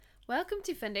Welcome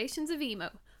to Foundations of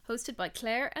Emo, hosted by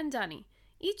Claire and Dani.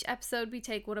 Each episode we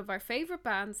take one of our favourite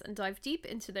bands and dive deep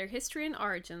into their history and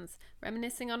origins,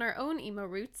 reminiscing on our own emo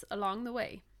roots along the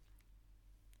way.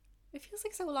 It feels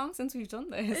like so long since we've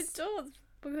done this. It does,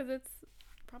 because it's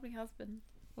probably has been.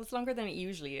 Well, it's longer than it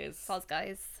usually is. False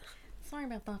guys. Sorry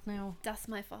about that now. That's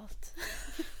my fault.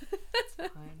 It's fine.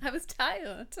 I was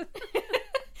tired.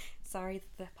 Sorry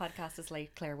that the podcast is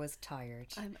late. Claire was tired.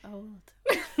 I'm old.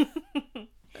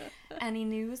 Any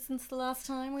news since the last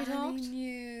time we talked? Any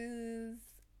news?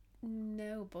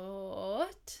 No,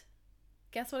 but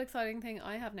guess what exciting thing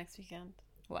I have next weekend?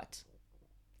 What?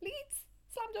 Leeds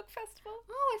Slam Dunk Festival.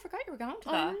 Oh, I forgot you were going to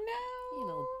that. I know. You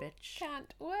little bitch.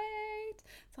 Can't wait.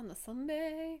 It's on the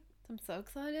Sunday. I'm so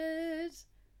excited.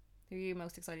 Who are you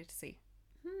most excited to see?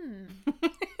 That's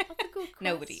a good question.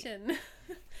 Nobody.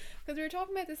 Because we were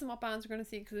talking about this and what bands we're going to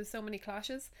see because there's so many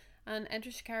clashes. And Enter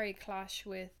Shikari clash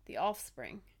with The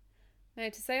Offspring. Now,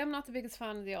 to say I'm not the biggest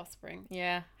fan of The Offspring.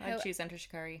 Yeah, I'd choose Enter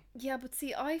Shikari. Yeah, but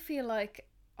see, I feel like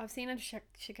I've seen Enter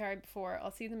Shikari before.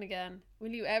 I'll see them again.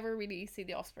 Will you ever really see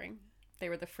The Offspring? They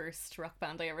were the first rock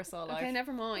band I ever saw live. Okay,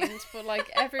 never mind. But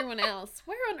like everyone else,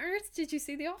 where on earth did you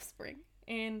see The Offspring?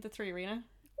 In the 3 Arena.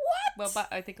 What? Well,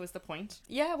 I think it was the point.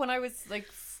 Yeah, when I was like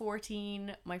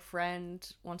 14, my friend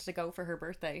wanted to go for her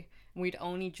birthday. We'd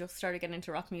only just started getting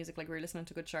into rock music, like we were listening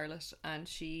to Good Charlotte, and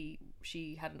she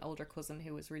had an older cousin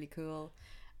who was really cool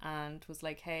and was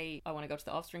like, hey, I want to go to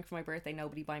The Offspring for my birthday.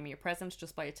 Nobody buy me a present,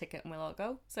 just buy a ticket and we'll all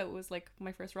go. So it was like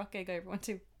my first rock gig I ever went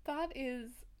to. That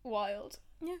is wild.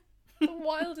 Yeah. The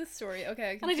wildest story.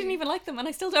 Okay. And I didn't even like them, and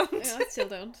I still don't. Yeah, I still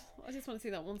don't. I just want to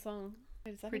see that one song.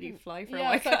 Pretty fly for yeah, a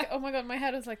while. I was like, oh my god, my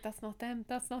head was like, that's not them.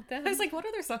 That's not them. I was like, what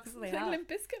other songs do they It's like have? Limp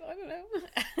Bizkit, I don't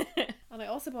know. And I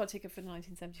also bought a ticket for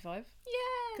 1975. Yes.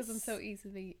 Because I'm so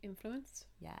easily influenced.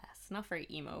 Yes, not very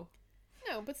emo.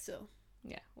 No, but still.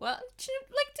 Yeah. Well,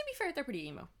 like, to be fair, they're pretty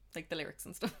emo. Like the lyrics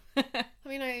and stuff. I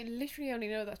mean, I literally only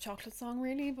know that chocolate song,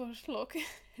 really, but look,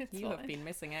 it's You fine. have been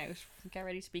missing out. Get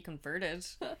ready to be converted.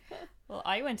 Well,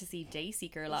 I went to see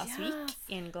Dayseeker last week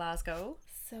in Glasgow.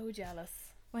 So jealous.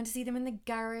 Went to see them in the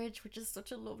Garage, which is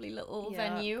such a lovely little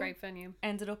venue. Great venue.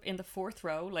 Ended up in the 4th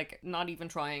row, like not even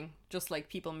trying, just like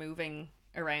people moving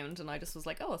around, and I just was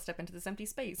like, oh, I'll step into this empty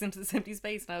space, and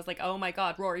I was like, oh my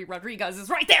god, Rory Rodriguez is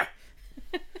right there.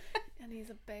 And he's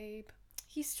a babe.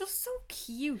 He's just so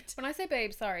cute. When I say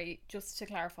babe, sorry, just to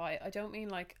clarify, I don't mean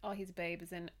like, oh, he's a babe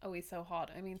as in, oh, he's so hot.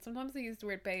 I mean, sometimes they use the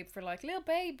word babe for like, little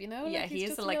babe, you know? Yeah, like, he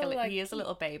is a he is a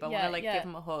little babe. I want to give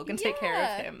him a hug and take care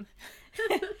of him.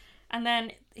 And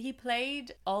then he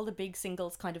played all the big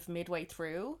singles kind of midway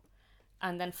through,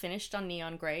 and then finished on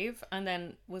Neon Grave, and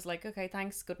then was like, okay,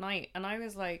 thanks, good night. And I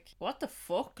was like, what the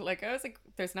fuck? Like, I was like,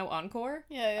 there's no encore?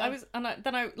 Yeah.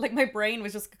 Then I like, my brain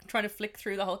was just trying to flick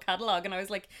through the whole catalogue, and I was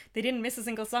like, they didn't miss a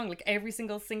single song. Like, every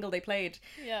single single they played.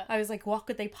 Yeah. I was like, what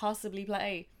could they possibly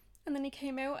play? And then he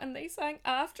came out and they sang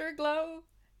Afterglow,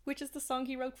 which is the song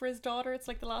he wrote for his daughter. It's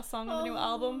like the last song on the new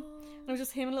album. And it was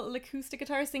just him and a little acoustic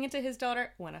guitar singing to his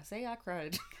daughter. When I say I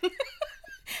cried.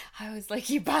 I was like,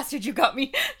 you bastard, you got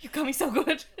me so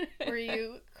good. Were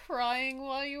you crying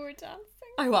while you were dancing?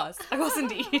 I was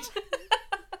indeed.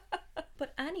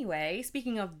 But anyway,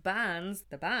 speaking of bands,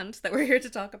 the band that we're here to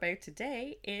talk about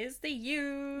today is The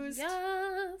Used.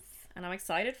 Yes. And I'm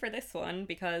excited for this one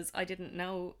because I didn't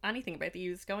know anything about The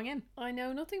Used going in. I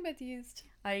know nothing about The Used.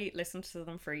 I listened to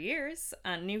them for years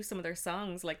and knew some of their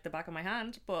songs like the back of my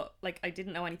hand, but like I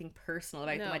didn't know anything personal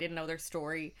about them. I didn't know their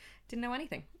story. Didn't know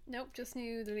anything. Nope, just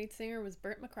knew the lead singer was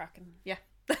Burt McCracken. Yeah,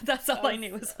 that's all I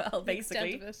knew as well, basically.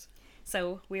 The extent of it.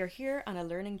 So we are here on a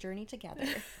learning journey together.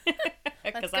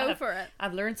 Let's go for it.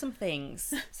 I've learned some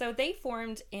things. So they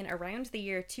formed in around the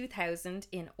year 2000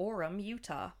 in Orem,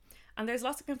 Utah. And there's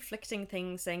lots of conflicting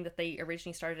things saying that they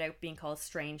originally started out being called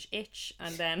Strange Itch,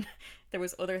 and then there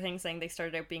was other things saying they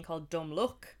started out being called Dumb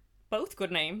Luck. Both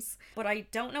good names. But I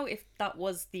don't know if that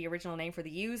was the original name for The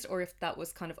Used or if that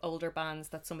was kind of older bands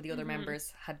that some of the other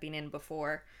members had been in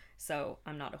before. So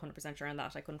I'm not 100% sure on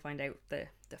that. I couldn't find out the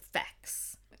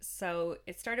facts. So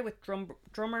it started with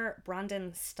drummer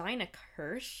Brandon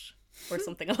Steinekert, or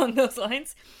something along those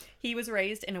lines. He was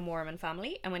raised in a Mormon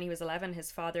family, and when he was 11,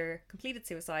 his father completed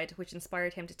suicide, which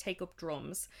inspired him to take up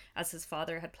drums, as his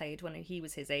father had played when he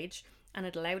was his age, and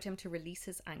it allowed him to release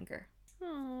his anger.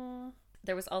 Aww.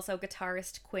 There was also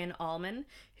guitarist Quinn Allman,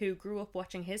 who grew up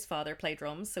watching his father play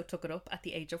drums, so took it up at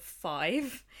the age of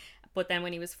 5. But then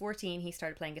when he was 14, he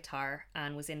started playing guitar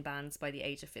and was in bands by the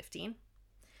age of 15.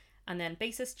 And then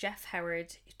bassist Jeff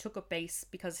Howard took up bass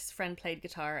because his friend played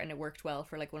guitar and it worked well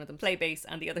for like one of them to play bass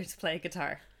and the other to play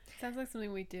guitar. Sounds like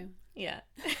something we do. Yeah.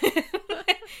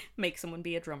 Make someone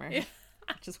be a drummer. Yeah.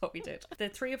 Which is what we did. The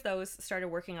three of those started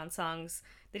working on songs.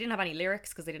 They didn't have any lyrics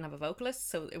because they didn't have a vocalist,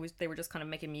 so they were just kind of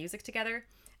making music together.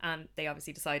 And they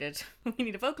obviously decided we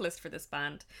need a vocalist for this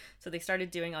band. So they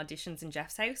started doing auditions in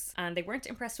Jeff's house, and they weren't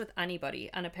impressed with anybody.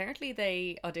 And apparently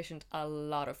they auditioned a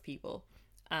lot of people,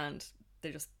 and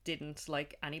they just didn't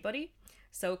like anybody.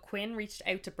 So Quinn reached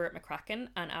out to Burt McCracken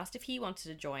and asked if he wanted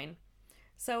to join.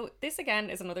 So this again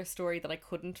is another story that I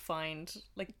couldn't find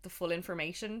like the full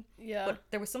information. Yeah. But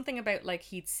there was something about like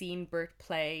he'd seen Burt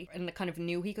play and kind of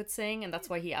knew he could sing, and that's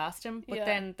why he asked him. But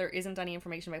then there isn't any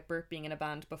information about Burt being in a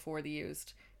band before The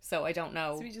Used. So I don't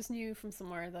know. So we just knew from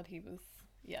somewhere that he was,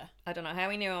 yeah. I don't know how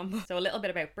he knew him. So a little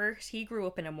bit about Burt. He grew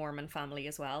up in a Mormon family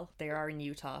as well. They are in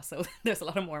Utah, so there's a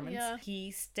lot of Mormons. Yeah. He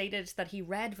stated that he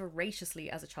read voraciously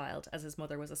as a child, as his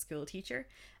mother was a school teacher,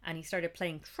 and he started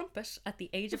playing trumpet at the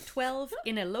age of 12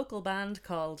 in a local band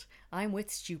called I'm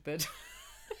With Stupid.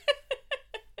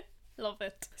 Love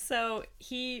it. So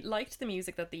he liked the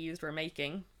music that The Used were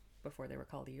making before they were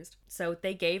called The Used. So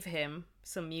they gave him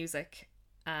some music,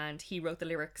 and he wrote the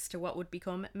lyrics to what would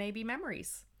become Maybe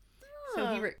Memories.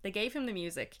 So they gave him the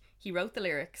music, he wrote the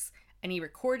lyrics, and he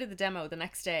recorded the demo the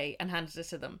next day and handed it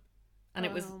to them. And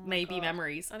it was Maybe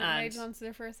Memories. And it made it onto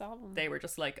their first album. They were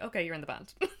just like, okay, you're in the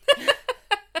band.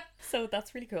 So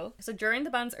that's really cool. So during the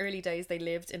band's early days, they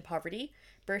lived in poverty.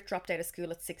 Burt dropped out of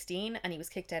school at 16 and he was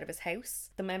kicked out of his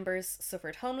house. The members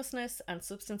suffered homelessness and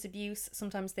substance abuse.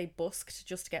 Sometimes they busked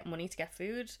just to get money to get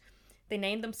food. They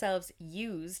named themselves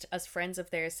Used, as friends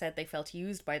of theirs said they felt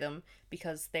used by them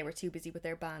because they were too busy with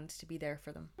their band to be there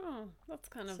for them. Oh, that's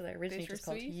kind of So they're originally just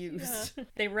called Used. Yeah.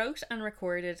 They wrote and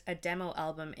recorded a demo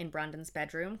album in Brandon's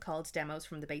bedroom called Demos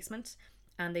from the Basement,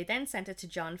 and they then sent it to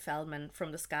John Feldman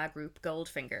from the ska group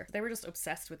Goldfinger. They were just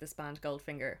obsessed with this band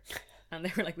Goldfinger, and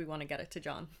they were like, we want to get it to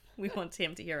John. We want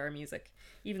him to hear our music.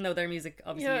 Even though their music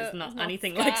obviously is not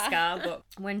anything like ska. But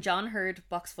when John heard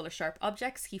Box Full of Sharp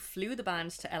Objects, he flew the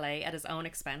band to LA at his own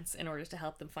expense in order to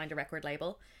help them find a record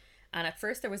label. And at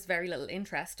first there was very little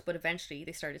interest, but eventually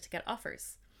they started to get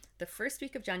offers. The first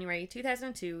week of January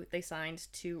 2002, they signed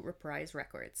to Reprise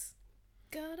Records.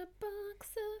 Got a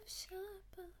box of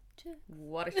sharp objects.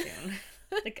 What a tune.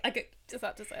 Just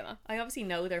had to say that. I obviously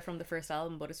know they're from the first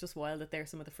album, but it's just wild that they're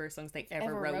some of the first songs they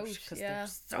ever wrote because they're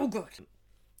so good.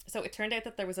 So it turned out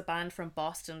that there was a band from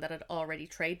Boston that had already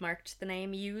trademarked the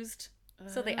name Used,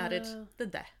 so they added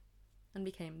the and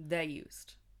became The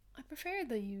Used. I prefer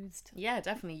The Used. Yeah,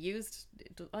 definitely. Used,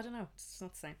 I don't know, it's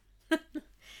not the same.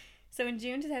 So in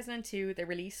June 2002 they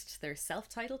released their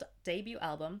self-titled debut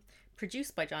album,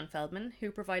 produced by John Feldman,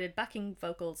 who provided backing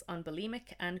vocals on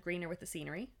Bulimic and Greener with the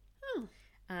Scenery. Oh.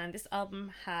 And this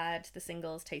album had the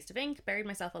singles Taste of Ink, Buried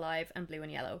Myself Alive and Blue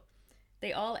and Yellow.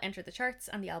 They all entered the charts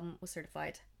and the album was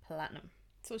certified platinum.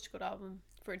 Such a good album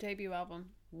for a debut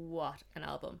album. What an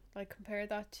album. Like, compare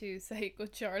that to, say,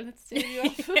 Good Charlotte's debut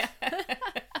album.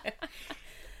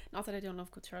 Not that I don't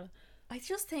love Good Charlotte. I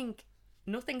just think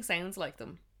nothing sounds like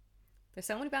them. There's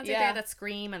so many bands out there that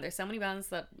scream, and there's so many bands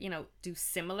that, you know, do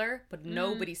similar, but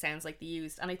nobody sounds like The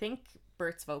Used. And I think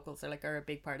Burt's vocals are a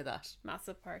big part of that.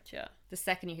 Massive part, yeah. The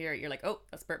second you hear it, you're like, oh,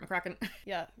 that's Burt McCracken.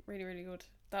 Yeah, really, really good.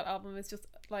 That album is just,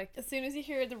 like, as soon as you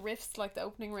hear the riffs, like the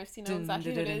opening riffs, you know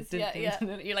exactly who it is. Yeah.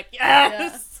 You're like,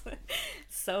 yes! Yeah.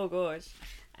 So good.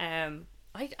 I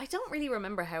don't really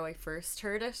remember how I first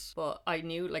heard it, but I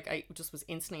knew, like, I just was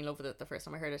instantly in love with it the first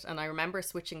time I heard it. And I remember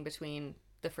switching between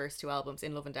the first two albums,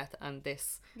 In Love and Death and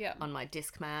this, on my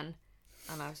Discman.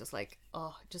 And I was just like,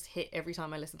 oh, just hit every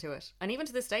time I listen to it. And even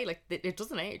to this day, like, it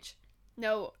doesn't age.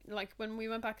 No, like, when we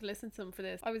went back and listened to them for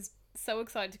this, I was so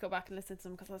excited to go back and listen to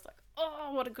them because I was like,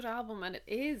 oh, what a good album. And it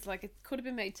is, like, it could have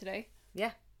been made today.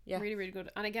 Yeah. Really, really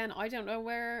good. And again, I don't know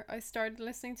where I started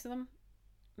listening to them.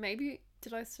 Maybe, I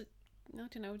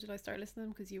don't know, did I start listening to them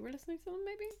because you were listening to them,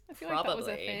 maybe? I feel like that was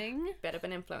a thing. Bit of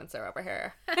an influencer over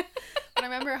here. But I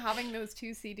remember having those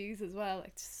 2 CDs as well.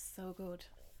 Like, just so good.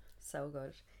 So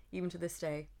good. Even to this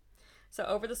day. So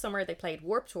over the summer they played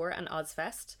Warped Tour and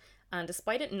Ozfest, and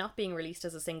despite it not being released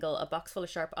as a single, A Box Full of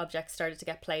Sharp Objects started to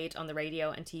get played on the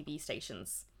radio and TV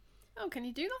stations. Oh, can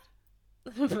you do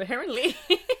that? Apparently.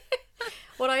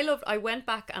 What I loved, I went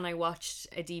back and I watched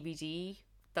a DVD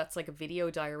that's like a video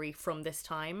diary from this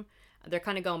time. They're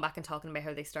kind of going back and talking about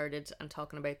how they started and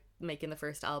talking about making the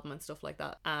first album and stuff like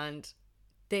that. And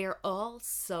they are all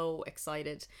so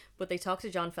excited. But they talk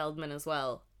to John Feldman as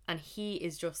well. And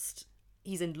he's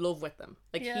in love with them.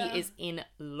 Like, he is in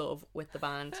love with the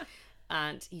band.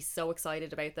 And he's so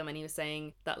excited about them. And he was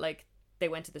saying that, like, they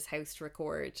went to this house to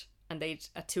record and they'd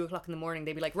at 2:00 in the morning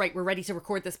they'd be like, right, we're ready to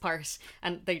record this part,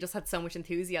 and they just had so much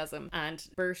enthusiasm. And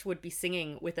Bert would be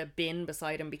singing with a bin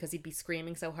beside him because he'd be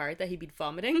screaming so hard that he'd be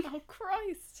vomiting. Oh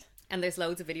Christ. And there's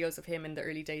loads of videos of him in the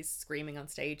early days screaming on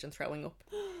stage and throwing up,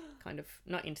 kind of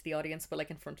not into the audience but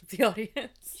like in front of the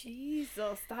audience.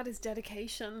 Jesus, that is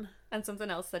dedication. And something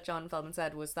else that John Feldman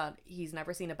said was that he's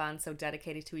never seen a band so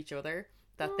dedicated to each other,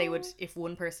 that they would, if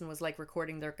one person was like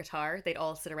recording their guitar, they'd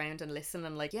all sit around and listen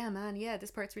and like, yeah man, yeah,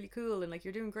 this part's really cool and like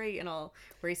you're doing great and all.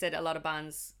 Where he said a lot of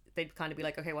bands, they'd kind of be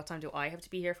like, okay, what time do I have to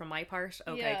be here for my part?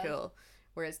 Okay, Yeah. cool.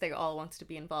 Whereas they all wanted to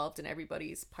be involved in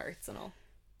everybody's parts and all.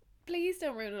 Please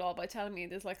don't ruin it all by telling me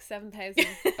there's like 7,000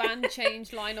 band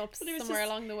change lineups somewhere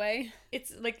along the way.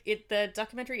 It's like the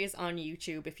documentary is on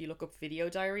YouTube if you look up Video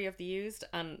Diary of the Used,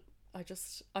 and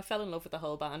I fell in love with the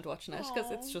whole band watching it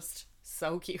because it's just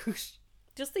so cute.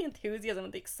 Just the enthusiasm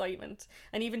and the excitement,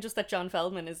 and even just that John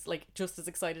Feldman is like just as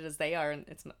excited as they are, and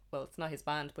it's not his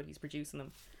band, but he's producing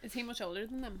them. Is he much older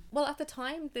than them? Well, at the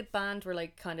time the band were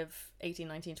like kind of 18,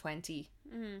 19, 20,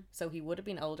 so he would have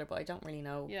been older, but I don't really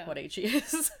know what age he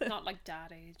is. Not like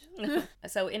dad age.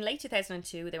 So in late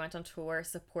 2002 they went on tour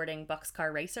supporting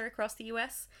Boxcar Racer across the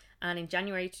US, and in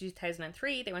January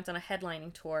 2003 they went on a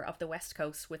headlining tour of the West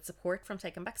Coast with support from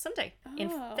Taking Back Sunday. In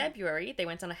February they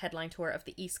went on a headline tour of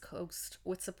the East Coast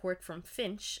with support from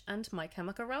Finch and My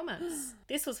Chemical Romance.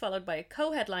 This was followed by a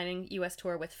co-headlining US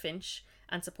tour with Finch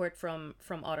and support from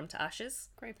Autumn to Ashes.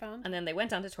 Great band. And then they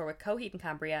went on to tour with Coheed and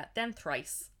Cambria, then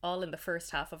Thrice, all in the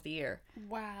first half of the year.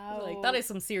 Wow. Like, that is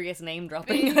some serious name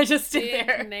dropping I just did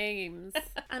there. Names.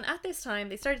 And at this time,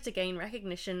 they started to gain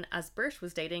recognition as Bert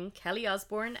was dating Kelly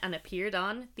Osbourne and appeared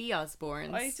on The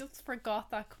Osbournes. I just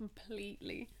forgot that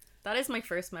completely. That is my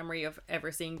first memory of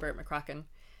ever seeing Bert McCracken.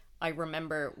 I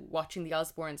remember watching The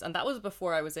Osbournes, and that was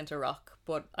before I was into rock,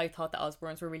 but I thought the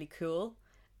Osbournes were really cool.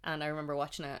 And I remember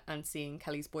watching it and seeing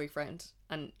Kelly's boyfriend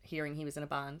and hearing he was in a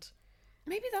band.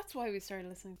 Maybe that's why we started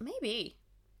listening. Maybe.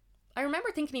 I remember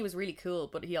thinking he was really cool,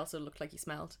 but he also looked like he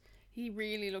smelled. He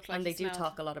really looked like and he they do smelled.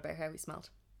 talk a lot about how he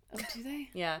smelled. Oh, do they?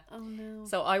 Yeah. Oh no.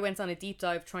 So I went on a deep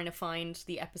dive trying to find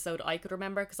the episode I could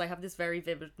remember, because I have this very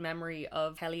vivid memory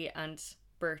of Kelly and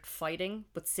Bert fighting,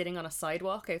 but sitting on a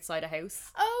sidewalk outside a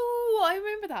house. Oh, I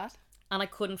remember that. And I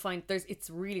couldn't find...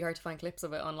 It's really hard to find clips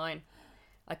of it online.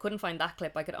 I couldn't find that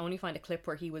clip. I could only find a clip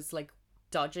where he was like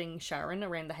dodging Sharon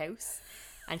around the house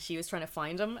and she was trying to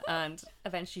find him, and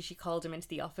eventually she called him into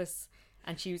the office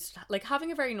and she was like having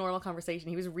a very normal conversation.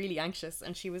 He was really anxious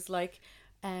and she was like,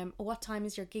 what time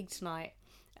is your gig tonight?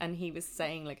 And he was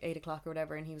saying like 8 o'clock or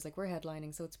whatever, and he was like, we're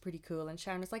headlining, so it's pretty cool. And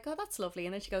Sharon was like, oh, that's lovely.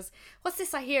 And then she goes, what's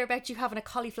this I hear about you having a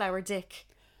cauliflower dick?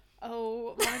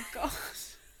 Oh my god.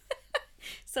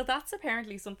 So that's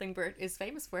apparently something Bert is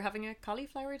famous for, having a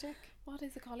cauliflower dick. What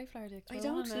is a cauliflower dick? I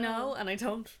don't know, and I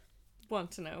don't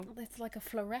want to know. It's like a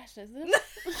floret, is it?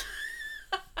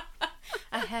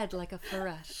 A head like a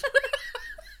floret.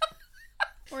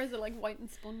 Or is it like white and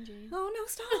spongy? Oh no,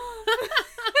 stop!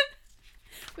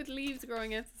 With leaves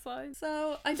growing out the sides.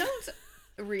 So I don't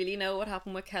really know what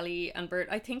happened with Kelly and Bert.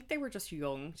 I think they were just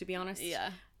young, to be honest.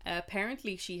 Yeah.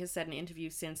 Apparently she has said in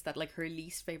interviews since that like her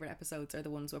least favourite episodes are the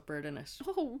ones with Bert in it.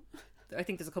 Oh. I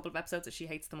think there's a couple of episodes that she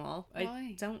hates them all. Why?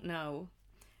 I don't know.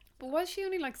 But was she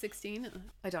only like 16 in it?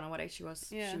 I don't know what age she was.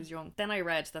 Yeah. She was young. Then I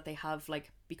read that they have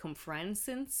like become friends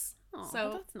since. Oh, so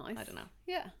well, that's nice. I don't know.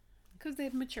 Yeah. Because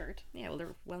they've matured. Yeah, well,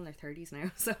 they're well in their 30s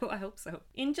now, so I hope so.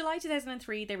 In July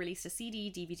 2003, they released a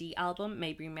CD-DVD album,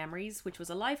 Maybe Memories, which was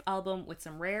a live album with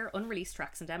some rare, unreleased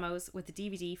tracks and demos, with the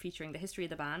DVD featuring the history of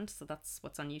the band, so that's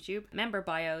what's on YouTube, member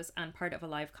bios, and part of a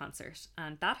live concert,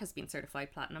 and that has been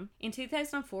certified platinum. In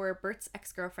 2004, Bert's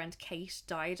ex-girlfriend Kate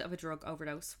died of a drug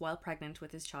overdose while pregnant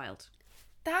with his child.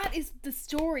 That is the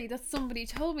story that somebody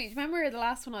told me. Do you remember the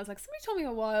last one? I was like, somebody told me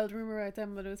a wild rumour about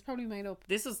them, but it was probably made up.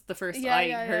 This was the first I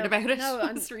heard about it. No,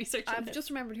 I was researching I've it. just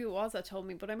remembered who it was that told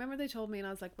me, but I remember they told me and I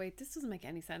was like, wait, this doesn't make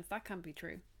any sense. That can't be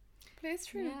true. But it's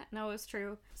true. Yeah, no, it's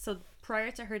true. So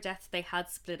prior to her death, they had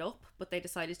split up, but they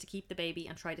decided to keep the baby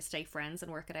and try to stay friends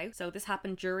and work it out. So this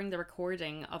happened during the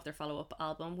recording of their follow-up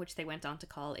album, which they went on to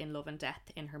call In Love and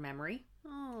Death in her memory.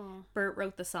 Oh. Bert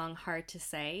wrote the song Hard to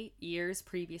Say years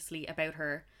previously about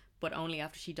her, but only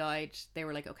after she died, they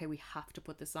were like, okay, we have to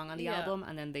put this song on the album,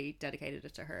 and then they dedicated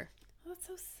it to her. Oh, that's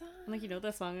so sad. And like, you know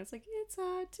that song, it's like, it's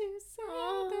hard to say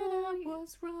that I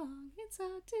was wrong, it's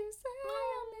hard to say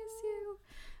I miss you.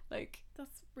 Like,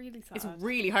 that's really sad. it's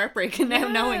really heartbreaking now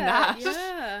knowing that.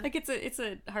 Yeah. Like, it's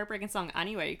a heartbreaking song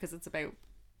anyway, because it's about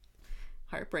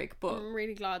heartbreak, but I'm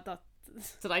really glad that...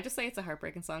 did I just say it's a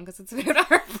heartbreaking song because it's about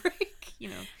heartbreak? You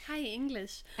know. Hi,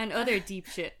 English. And other deep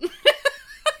shit.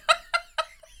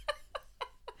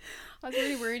 I was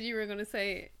really worried you were going to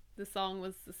say the song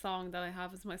was the song that I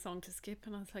have as my song to skip,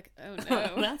 and I was like, oh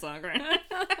no. That's not great.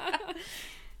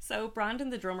 So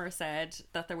Brandon, the drummer, said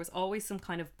that there was always some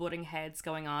kind of butting heads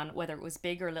going on, whether it was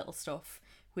big or little stuff,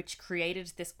 which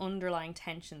created this underlying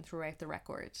tension throughout the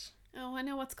record. Oh, I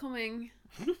know what's coming.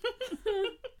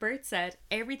 Bert said,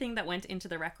 everything that went into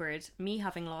the record, me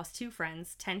having lost 2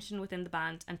 friends, tension within the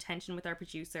band, and tension with our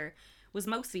producer, was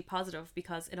mostly positive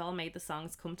because it all made the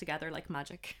songs come together like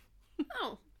magic.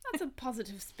 Oh, that's a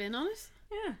positive spin on it.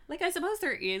 Yeah, like I suppose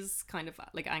there is kind of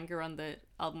like anger on the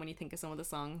album when you think of some of the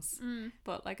songs,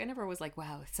 but like I never was like,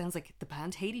 wow, it sounds like the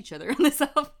band hate each other on this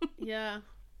album. Yeah,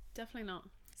 definitely not.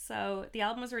 So the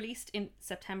album was released in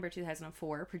September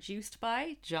 2004, produced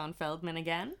by John Feldman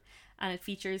again, and it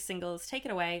features singles Take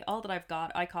It Away, All That I've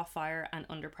Got, I Cough Fire, and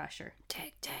Under Pressure.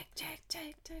 Take.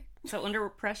 So Under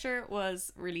Pressure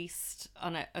was released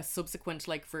on a subsequent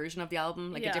like version of the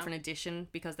album, like a different edition,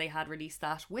 because they had released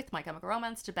that with My Chemical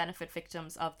Romance to benefit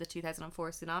victims of the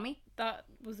 2004 tsunami. That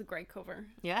was a great cover.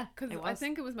 Yeah, because I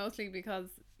think it was mostly because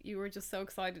you were just so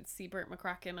excited to see Burt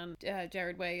McCracken and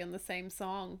Jared Way on the same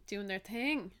song doing their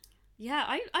thing. Yeah,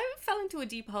 I fell into a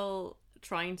deep hole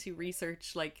trying to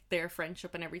research like their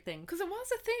friendship and everything, because it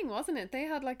was a thing, wasn't it? They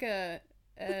had like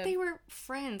but they were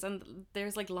friends, and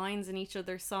there's like lines in each of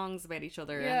their songs about each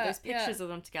other, and there's pictures of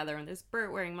them together, and there's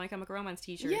Bert wearing My Chemical Romance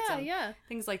t-shirts and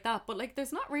things like that, but like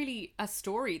there's not really a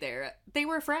story there. They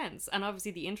were friends, and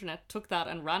obviously the internet took that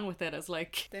and ran with it as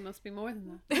like they must be more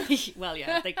than that. well,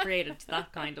 yeah, they created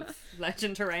that kind of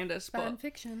legend around it, fan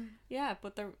fiction. Yeah,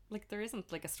 but there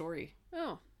isn't like a story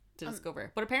to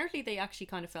discover. But apparently they actually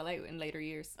kind of fell out in later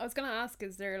years. I was going to ask,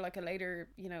 is there like a later,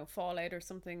 fallout or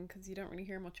something? Because you don't really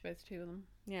hear much about the two of them.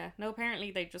 Yeah, no, apparently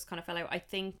they just kind of fell out. I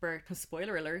think Bert,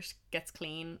 spoiler alert, gets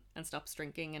clean and stops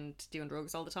drinking and doing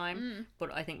drugs all the time.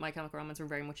 But I think My Chemical Romance were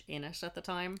very much in it at the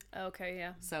time. Okay,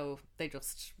 yeah. So they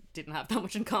just didn't have that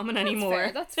much in common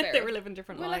anymore. That's fair. They were living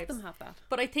different lives. Let them have that.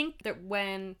 But I think that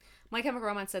when My Chemical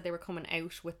Romance said they were coming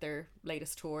out with their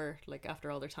latest tour, like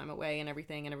after all their time away and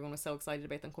everything, and everyone was so excited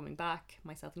about them coming back,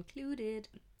 myself included,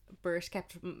 Bert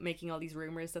kept making all these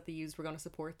rumours that the Used were going to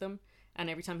support them. And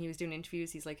every time he was doing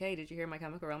interviews, he's like, hey, did you hear My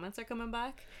Chemical Romance are coming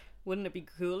back? Wouldn't it be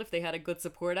cool if they had a good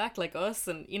support act like us?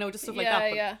 And, just stuff like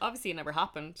that. But obviously it never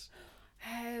happened.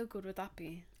 How good would that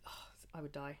be? Oh, I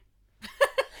would die.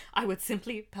 I would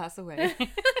simply pass away.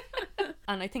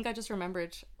 And I think I just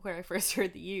remembered where I first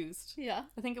heard The Used. Yeah.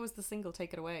 I think it was the single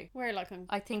Take It Away. Where, like, on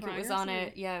I think it was on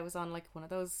it. Yeah, it was on like one of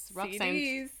those rock CDs. sound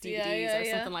DVDs or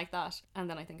something like that. And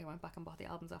then I think I went back and bought the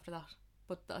albums after that.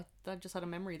 But I just had a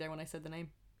memory there when I said the name.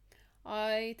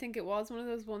 I think it was one of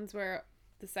those ones where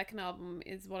the second album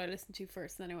is what I listened to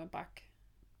first, and then I went back.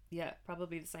 Yeah,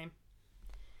 probably the same.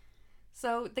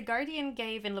 So The Guardian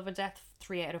gave In Love and Death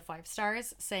 3 out of 5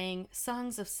 stars, saying,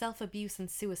 songs of self-abuse and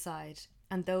suicide,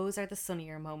 and those are the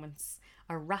sunnier moments,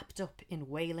 are wrapped up in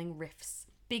wailing riffs,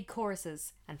 big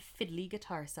choruses, and fiddly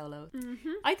guitar solos.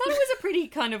 I thought it was a pretty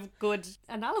kind of good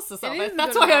analysis of it.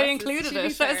 That's why I included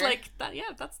it. I was like,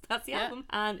 that's the album.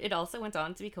 And it also went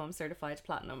on to become certified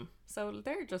platinum. So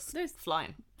they're just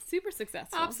flying. Super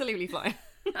successful. Absolutely flying.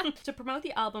 To promote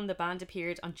the album, the band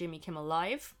appeared on Jimmy Kimmel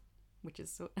Live, which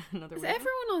is another Is weird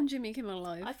everyone on Jimmy Kimmel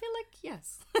Live? I feel like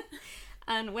yes.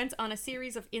 And went on a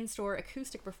series of in-store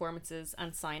acoustic performances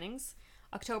and signings.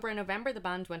 October and November, the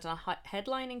band went on a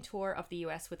headlining tour of the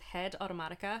US with Head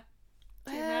Automatica.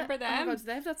 Do you remember them? Oh my god, do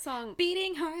they have that song?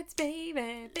 Beating Hearts,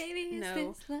 baby, baby is No,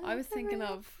 this love I was thinking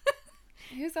of...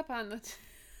 Who's that band that...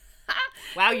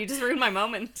 Wow, you just ruined my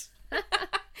moment.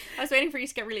 I was waiting for you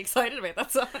to get really excited about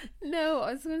that song. No,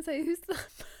 I was going to say, who's that band?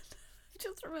 I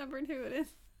just remembered who it is.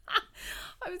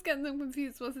 I was getting them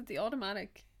confused. Was it The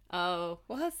Automatic? Oh.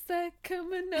 What's that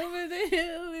coming over the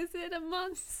hill? Is it a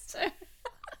monster?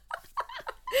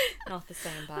 Not the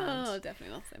same band. Oh,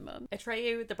 definitely not the same band.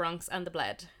 Atreyu, The Bronx and The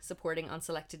Bled, supporting on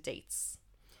selected dates.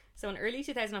 So in early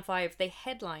 2005, they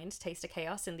headlined Taste of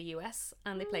Chaos in the US,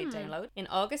 and they played Download. In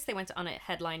August, they went on a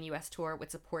headline US tour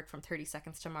with support from 30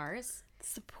 Seconds to Mars.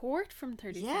 Support from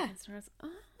 30 Seconds to Mars? Oh.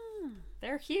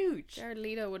 They're huge. Jared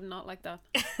Leto would not like that.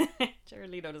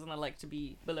 Jared Leto does not like to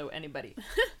be below anybody.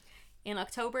 In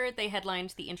October, they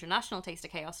headlined the International Taste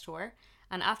of Chaos tour,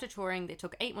 and after touring, they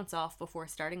took 8 months off before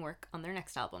starting work on their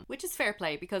next album, which is fair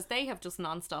play because they have just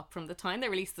non-stop from the time they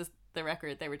released the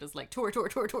record. They were just like tour.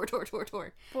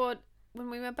 But when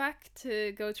we went back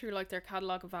to go through like their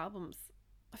catalogue of albums,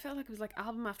 I felt like it was like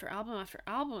album after album after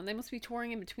album, and they must be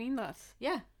touring in between that.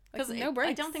 Yeah. Because like, no breaks.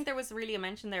 I don't think there was really a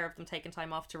mention there of them taking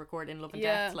time off to record In Love and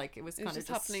Death. Like it was kind of just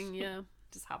happening,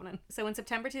 just happening. So in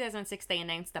September 2006, they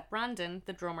announced that Brandon,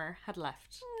 the drummer, had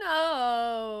left.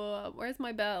 No, where's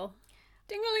my bell?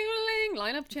 Ding-a-ling-a-ling,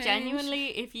 lineup change.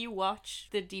 Genuinely, if you watch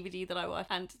the DVD that I watch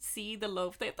and see the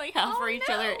love that they have for each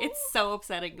other, it's so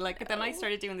upsetting. Like, then I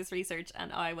started doing this research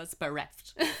and I was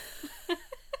bereft.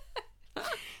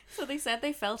 So they said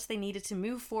they felt they needed to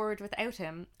move forward without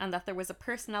him and that there was a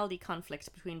personality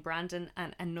conflict between Brandon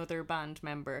and another band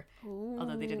member,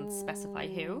 although they didn't specify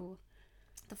who.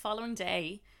 The following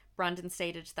day, Brandon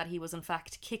stated that he was in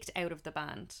fact kicked out of the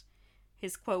band.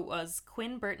 His quote was,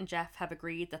 "Quinn, Bert and Jeff have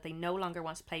agreed that they no longer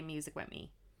want to play music with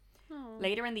me." Aww.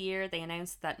 Later in the year, they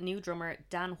announced that new drummer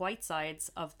Dan Whitesides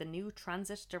of the New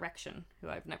Transit Direction, who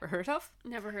I've never heard of.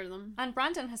 Never heard of them. And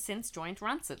Brandon has since joined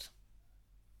Rancid.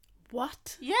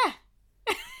 What? Yeah.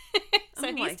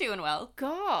 So he's doing well.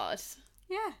 God.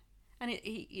 Yeah. And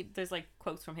he there's like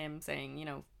quotes from him saying, you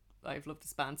know, I've loved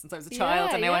this band since I was a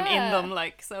child and now I'm in them,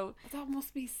 like, so. That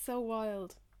must be so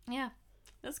wild. Yeah,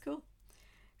 that's cool.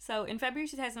 So in February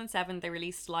 2007, they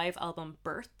released live album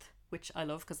Birth, which I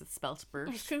love because it's spelt Bert.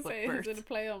 I was going to say, is it a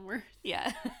play on word?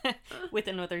 Yeah. With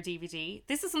another DVD.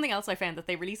 This is something else I found, that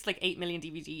they released like 8 million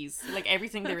DVDs. Like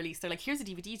everything they released, they're like, here's a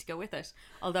DVD to go with it.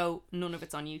 Although none of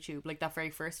it's on YouTube. Like that very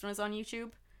first one is on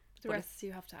YouTube. The rest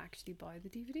you have to actually buy the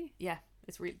DVD. Yeah.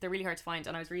 They're really hard to find.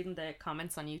 And I was reading the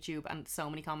comments on YouTube and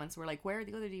so many comments were like, where are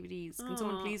the other DVDs? Can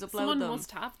someone please upload them? Someone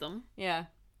must have them. Yeah.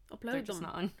 Upload They're them. just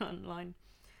not online.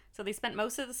 So they spent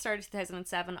most of the start of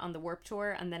 2007 on the Warped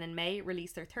Tour, and then in May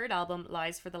released their third album,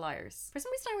 Lies for the Liars. For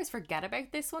some reason I always forget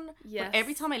about this one. Yes. But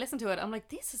every time I listen to it, I'm like,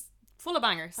 this is full of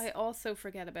bangers. I also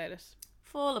forget about it.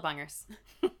 Full of bangers.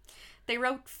 They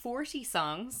wrote 40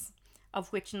 songs,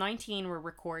 of which 19 were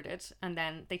recorded, and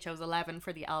then they chose 11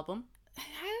 for the album.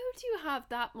 How do you have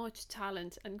that much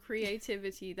talent and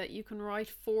creativity that you can write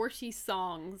 40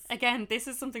 songs? Again, this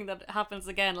is something that happens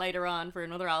again later on for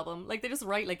another album. Like, they just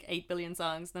write like 8 billion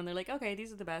songs, and then they're like, okay,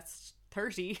 these are the best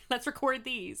 30. Let's record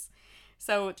these.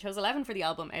 So it chose 11 for the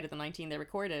album out of the 19 they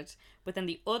recorded, but then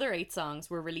the other 8 songs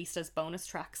were released as bonus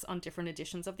tracks on different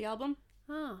editions of the album.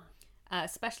 Oh. A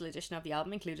special edition of the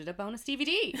album included a bonus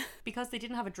DVD. Because they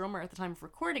didn't have a drummer at the time of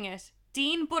recording it,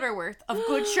 Dean Butterworth of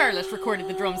Good Charlotte recorded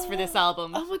the drums for this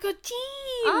album. Oh my god,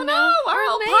 Dean! Oh no, our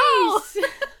old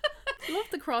pal! Love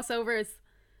the crossovers.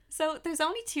 So there's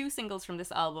only 2 singles from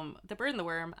this album, The Bird and the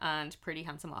Worm and Pretty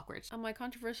Handsome Awkward. Am I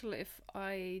controversial if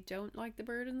I don't like The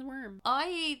Bird and the Worm?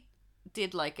 I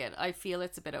did like it. I feel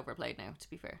it's a bit overplayed now, to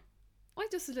be fair. I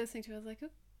just was listening to it, I was like,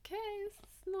 okay, it's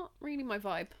not really my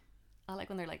vibe. I like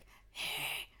when they're like,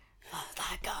 hey,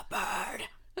 like a bird.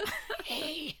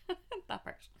 Hey. That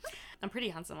part. And Pretty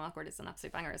Handsome Awkward is an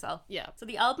absolute banger as well. Yeah. So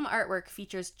the album artwork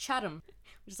features Chatham,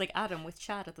 which is like Adam with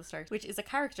Chad at the start, which is a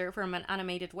character from an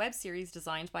animated web series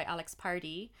designed by Alex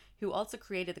Pardee, who also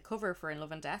created the cover for In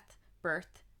Love and Death,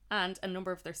 Birth, and a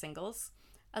number of their singles,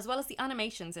 as well as the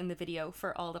animations in the video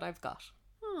for All That I've Got.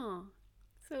 Oh,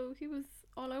 so he was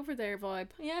all over their vibe.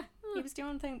 Yeah, he was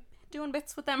doing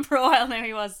bits with them for a while now,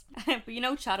 he was. But you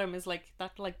know, Chatham is like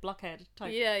that, like blockhead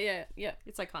type. Yeah.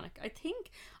 It's iconic.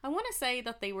 I want to say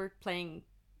that they were playing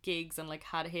gigs and like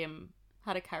had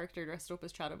a character dressed up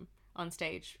as Chatham on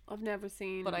stage. I've never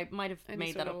seen, but I might have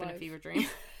made that up in a live. fever dream.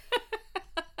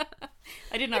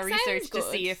 I did not research to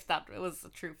see if that was a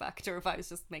true fact or if I was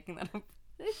just making that up.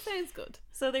 It sounds good.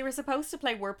 So they were supposed to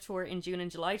play Warped Tour in June and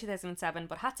July 2007,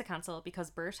 but had to cancel because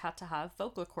Bert had to have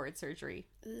vocal cord surgery.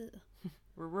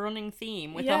 Running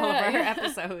theme with all of our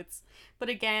episodes. But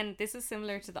again, this is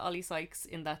similar to the Ollie Sykes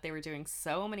in that they were doing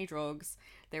so many drugs,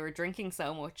 they were drinking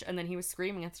so much, and then he was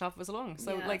screaming at the top of his lungs.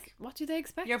 So like, what do they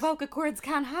expect? Your vocal cords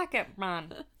can't hack it,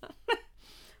 man.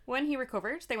 When he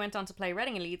recovered, they went on to play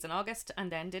Reading and Leeds in August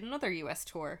and then did another US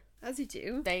tour. As you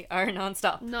do. They are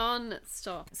non-stop.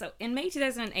 Non-stop. So in May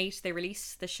 2008, they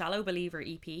released the Shallow Believer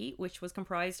EP, which was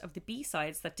comprised of the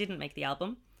B-sides that didn't make the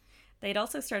album. They'd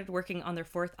also started working on their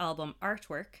 4th album,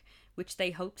 Artwork, which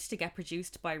they hoped to get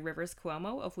produced by Rivers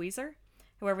Cuomo of Weezer.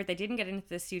 However, they didn't get into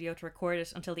the studio to record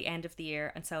it until the end of the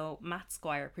year, and so Matt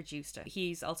Squire produced it.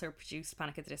 He's also produced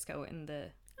Panic at the Disco in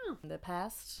the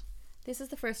past. This is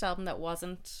the first album that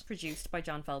wasn't produced by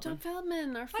John Feldman. John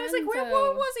Feldman, our friend. I was like, where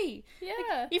was he? Yeah.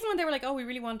 Like, even when they were like, oh, we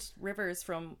really want Rivers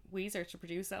from Weezer to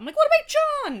produce it. I'm like, what about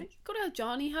John? Good old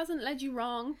John, he hasn't led you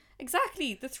wrong.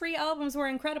 Exactly. The 3 albums were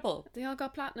incredible. They all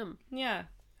got platinum. Yeah.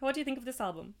 What do you think of this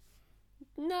album?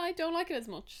 No, I don't like it as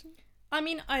much. I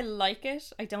mean, I like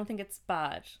it. I don't think it's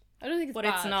bad. I don't think it's bad.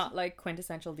 But it's not like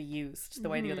quintessential The Used the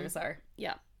way the others are.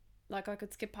 Yeah. Like I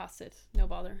could skip past it. No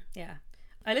bother. Yeah.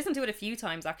 I listened to it a few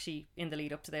times actually in the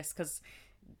lead up to this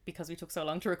because we took so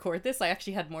long to record this. I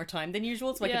actually had more time than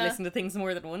usual, so I could listen to things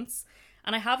more than once.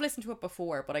 And I have listened to it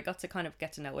before, but I got to kind of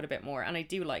get to know it a bit more, and I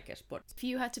do like it. But If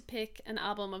you had to pick an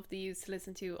album of the Used to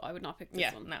listen to, I would not pick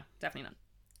this one. no, definitely not.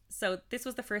 So this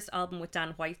was the first album with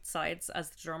Dan Whitesides as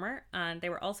the drummer, and they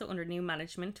were also under new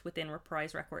management within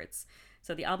Reprise Records.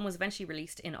 So the album was eventually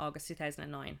released in August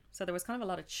 2009. So there was kind of a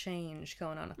lot of change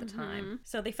going on at the time.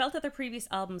 So they felt that their previous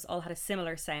albums all had a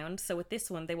similar sound. So with this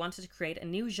one, they wanted to create a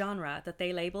new genre that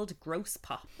they labelled gross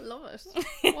pop. I love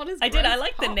it. What is I did. I gross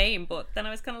like the pop? name, but then I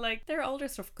was kind of like, their older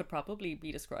stuff could probably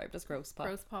be described as gross pop.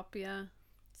 Gross pop, yeah.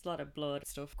 It's a lot of blood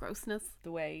stuff. Grossness.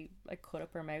 The way I cut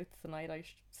up her mouth the night I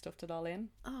stuffed it all in.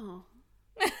 Oh.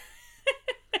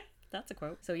 That's a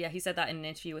quote. So yeah, he said that in an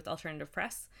interview with Alternative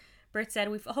Press. Bert said,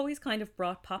 "We've always kind of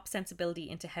brought pop sensibility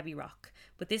into heavy rock,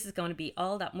 but this is going to be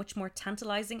all that much more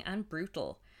tantalizing and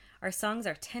brutal. Our songs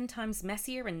are 10 times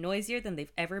messier and noisier than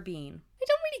they've ever been." I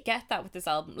don't really get that with this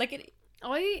album. Like it.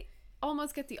 I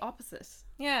almost get the opposite.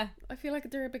 Yeah. I feel like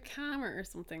they're a bit calmer or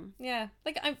something. Yeah.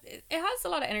 Like it has a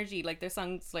lot of energy. Like there's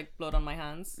songs like "Blood on My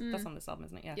Hands." That's on this album,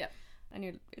 isn't it? Yeah. Yeah.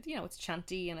 And it's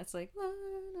chanty and it's like, "La,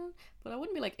 la," but I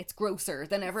wouldn't be like it's grosser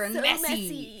than ever and So messy.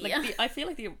 messy. Like I feel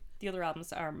like the other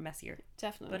albums are messier.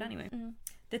 Definitely. But anyway,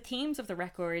 the themes of the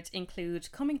record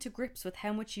include coming to grips with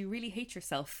how much you really hate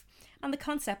yourself and the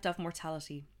concept of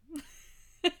mortality.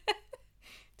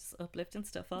 Just uplifting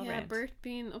stuff all Yeah, around. Bert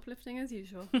being uplifting as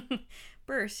usual.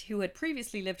 Bert, who had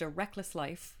previously lived a reckless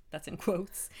life, that's in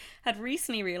quotes, had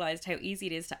recently realised how easy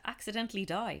it is to accidentally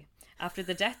die after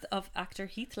the death of actor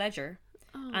Heath Ledger,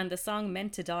 and the song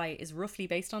Meant to Die is roughly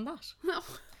based on that. No.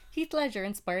 Heath Ledger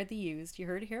inspired the Used. You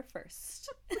heard it here first.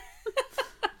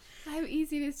 How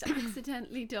easy it is to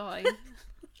accidentally die.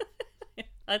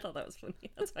 I thought that was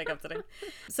funny. That's why I got today.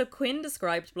 So Quinn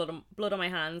described Blood on My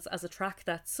Hands as a track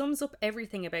that sums up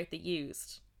everything about the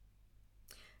Used.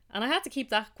 And I had to keep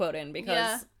that quote in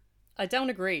because I don't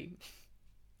agree.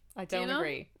 I don't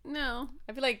agree. No.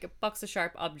 I feel like a box of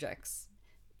sharp objects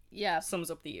Yeah.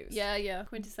 sums up the Used. Yeah.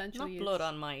 Quintessential Not Used. blood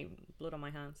on my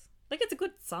hands. Like it's a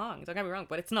good song, don't get me wrong,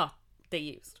 but it's not the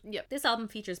Used. Yep. This album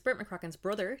features Burt McCracken's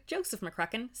brother, Joseph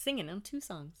McCracken, singing on 2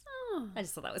 songs. Oh. I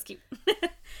just thought that was cute.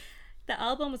 The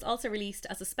album was also released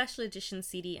as a special edition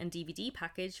CD and DVD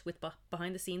package with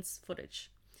behind the scenes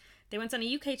footage. They went on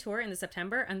a UK tour in the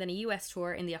September and then a US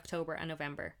tour in the October and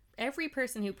November. Every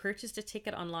person who purchased a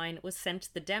ticket online was sent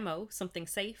the demo, Something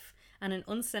Safe, and an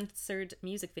uncensored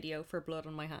music video for Blood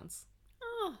on My Hands.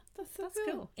 Oh, that's so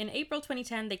cool. In April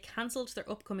 2010, they cancelled their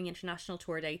upcoming international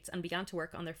tour dates and began to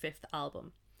work on their 5th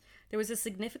album. There was a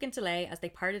significant delay as they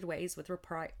parted ways with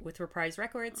Reprise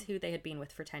Records, who they had been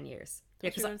with for 10 years.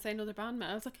 Yeah, because I was going to say another band,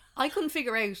 man. I was like, I couldn't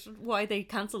figure out why they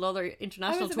cancelled all their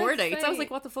international about tour to dates. I was say-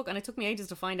 like, what the fuck? And it took me ages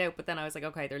to find out, but then I was like,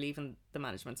 okay, they're leaving the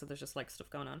management, so there's just like stuff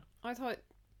going on. I thought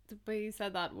the way you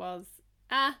said that was,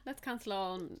 let's cancel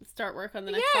all and start work on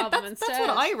the next Yeah, album that's instead.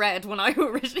 what I read when I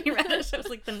originally read it. I was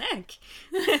like, the neck.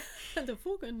 The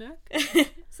fucking neck.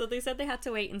 So they said they had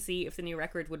to wait and see if the new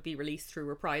record would be released through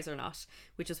Reprise or not,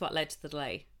 which is what led to the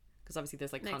delay. Because obviously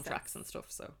there's like Makes contracts sense. and stuff.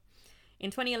 So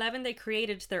in 2011, they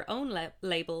created their own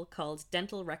label called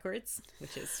Dental Records,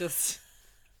 which is just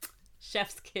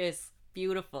chef's kiss.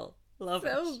 Beautiful. Love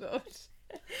So it.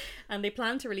 good. And they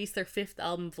planned to release their 5th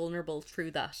album, Vulnerable,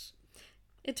 through that.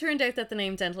 It turned out that the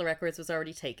name Dental Records was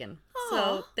already taken. So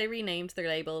Aw. they renamed their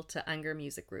label to Anger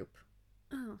Music Group.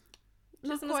 Oh.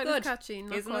 Not Isn't this quite good? as catchy.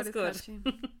 Not Isn't quite this as good?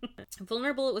 catchy.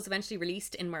 Vulnerable was eventually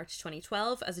released in March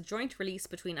 2012 as a joint release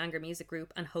between Anger Music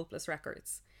Group and Hopeless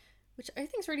Records, which I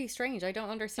think is really strange. I don't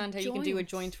understand how you can do a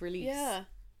joint release. Yeah.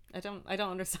 I don't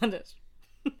understand it.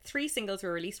 3 singles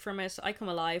were released from it: I Come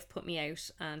Alive, Put Me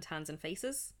Out, and Hands and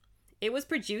Faces. It was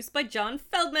produced by John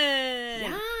Feldman.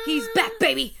 Yeah. He's back,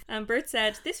 baby. And Bert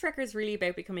said, "This record is really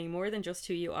about becoming more than just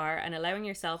who you are and allowing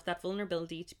yourself that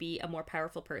vulnerability to be a more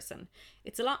powerful person.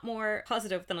 It's a lot more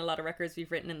positive than a lot of records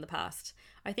we've written in the past.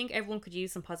 I think everyone could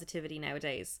use some positivity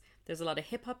nowadays. There's a lot of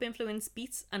hip-hop influence,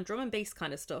 beats and drum and bass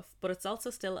kind of stuff, but it's also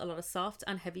still a lot of soft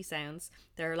and heavy sounds.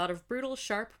 There are a lot of brutal,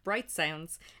 sharp, bright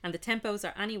sounds, and the tempos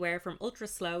are anywhere from ultra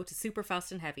slow to super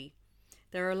fast and heavy.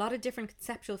 There are a lot of different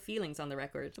conceptual feelings on the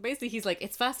record." So basically he's like,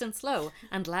 it's fast and slow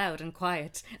and loud and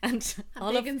quiet and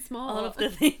big and small. all of the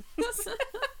things.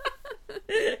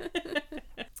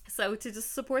 So to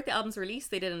just support the album's release,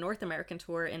 they did a North American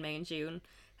tour in May and June,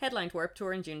 headlined Warped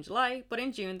Tour in June, July, but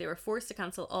in June they were forced to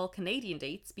cancel all Canadian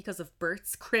dates because of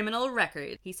Bert's criminal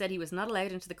record. He said he was not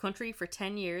allowed into the country for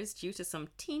 10 years due to some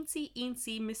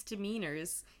teensy-eensy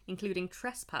misdemeanors, including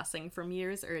trespassing from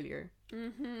years earlier.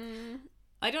 Mm-hmm.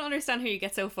 I don't understand how you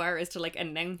get so far as to like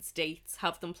announce dates,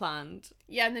 have them planned.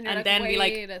 Yeah, and then you're And like, then be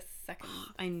wait like, a second.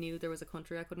 I knew there was a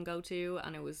country I couldn't go to,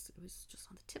 and it was just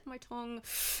on the tip of my tongue.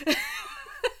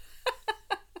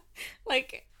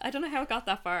 Like, I don't know how it got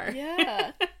that far.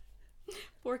 Yeah.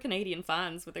 Poor Canadian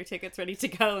fans with their tickets ready to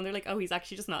go, and they're like, oh, he's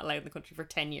actually just not allowed in the country for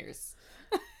 10 years.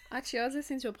 Actually, I was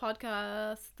listening to a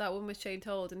podcast, that one with Shane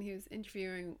Told, and he was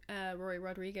interviewing Roy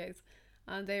Rodriguez,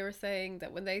 and they were saying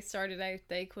that when they started out,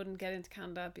 they couldn't get into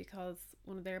Canada because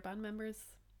one of their band members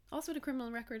also had a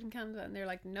criminal record in Canada, and they're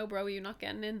like, no bro, you're not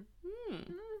getting in.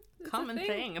 It's Common a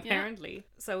thing, apparently. Yeah.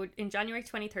 So in January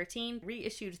 2013,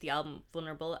 reissued the album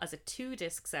Vulnerable as a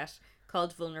 2-disc set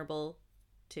called Vulnerable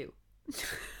 2.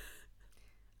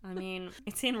 I mean,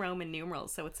 it's in Roman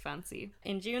numerals, so it's fancy.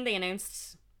 In June, they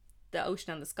announced The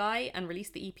Ocean and the Sky and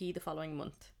released the EP the following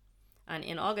month. And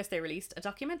in August, they released a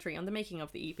documentary on the making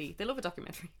of the EP. They love a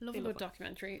documentary. Love They a love good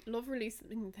documentary. Love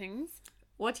releasing things.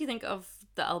 What do you think of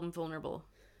the album Vulnerable?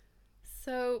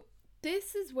 So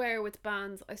this is where with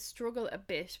bands I struggle a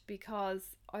bit, because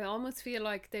I almost feel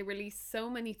like they release so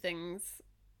many things,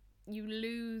 you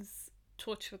lose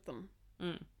touch with them.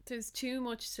 There's too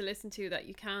much to listen to that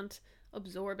you can't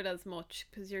absorb it as much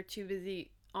because you're too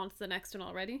busy on to the next one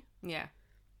already. Yeah.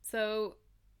 So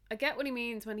I get what he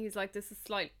means when he's like, this is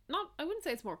slight, not, I wouldn't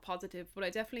say it's more positive, but I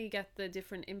definitely get the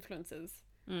different influences.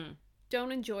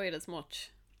 Don't enjoy it as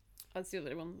much as the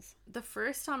other ones. The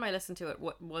first time I listened to it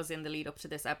was in the lead up to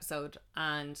this episode,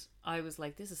 and I was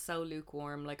like, this is so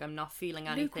lukewarm, like I'm not feeling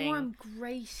anything. Lukewarm,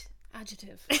 great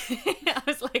adjective. I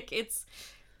was like, it's,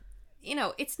 you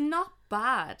know, it's not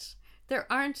bad. There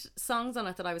aren't songs on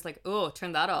it that I was like, oh,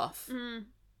 turn that off.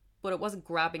 But it wasn't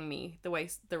grabbing me the way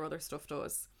their other stuff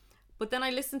does. But then I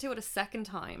listened to it a second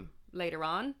time later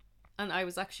on, and I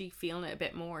was actually feeling it a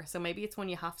bit more. So maybe it's one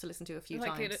you have to listen to a few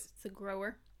times. It's a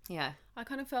grower. Yeah. I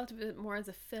kind of felt a bit more as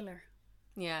a filler.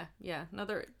 Yeah.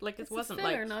 Another, like, it wasn't a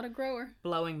filler, like not a grower.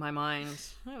 blowing my mind.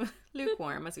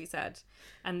 Lukewarm, as we said.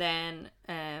 And then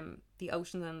The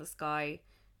Ocean and the Sky,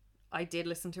 I did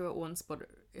listen to it once, but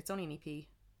it's only an EP.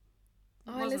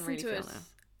 I listened to it.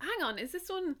 Hang on, is this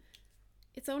one?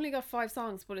 It's only got 5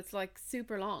 songs, but it's like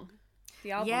super long.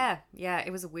 The album. Yeah.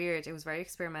 It was weird. It was very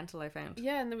experimental, I found.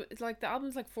 Yeah, and it's like the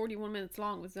album's like 41 minutes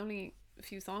long. There's only a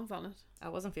few songs on it. I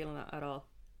wasn't feeling that at all.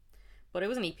 But it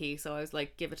was an EP, so I was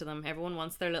like, give it to them. Everyone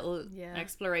wants their little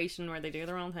exploration where they do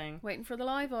their own thing. Waiting for the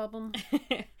live album.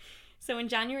 So in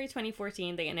January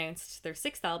 2014, they announced their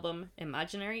 6th album,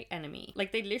 Imaginary Enemy.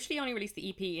 Like, they literally only released the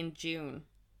EP in June.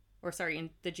 Or sorry, in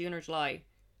the June or July.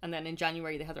 And then in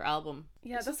January, they had their album.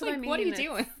 Yeah, it's that's what what I mean. I mean. What are you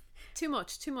doing? Too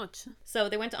much. So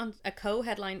they went on a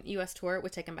co-headline US tour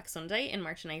with Taking Back Sunday in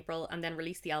March and April, and then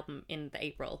released the album in the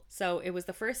April. So it was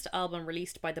the first album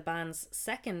released by the band's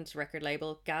second record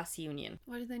label, Gas Union.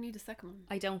 Why do they need a second one?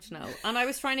 I don't know. And I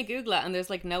was trying to Google it, and there's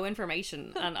like no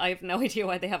information, and I have no idea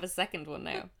why they have a second one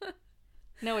now.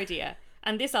 No idea.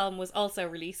 And this album was also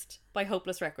released by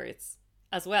Hopeless Records,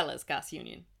 as well as Gas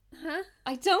Union. Huh?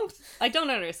 I don't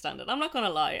understand it. I'm not gonna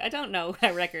lie. I don't know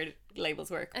how record labels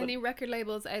work. Any record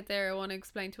labels out there want to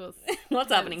explain to us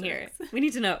what's happening here? We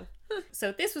need to know.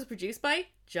 So this was produced by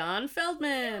John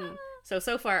Feldman. So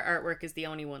far artwork is the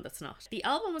only one that's not. The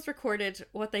album was recorded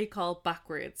what they call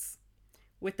backwards,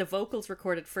 with the vocals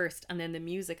recorded first and then the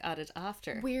music added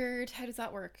after. Weird. How does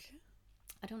that work?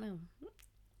 I don't know.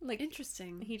 Like,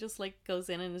 interesting. He just like goes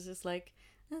in and is just like,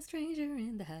 a stranger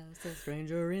in the house, a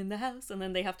stranger in the house, and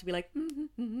then they have to be like,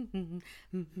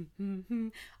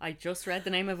 I just read the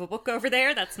name of a book over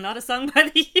there. That's not a song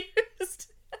by The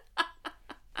Used.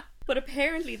 But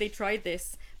apparently they tried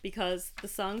this because the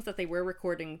songs that they were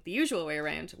recording the usual way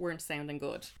around weren't sounding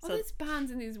good. So these bands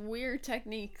and these weird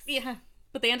techniques. Yeah.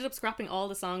 But they ended up scrapping all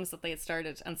the songs that they had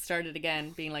started and started again,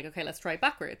 being like, okay, let's try it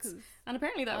backwards. And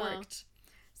apparently that worked.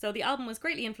 So the album was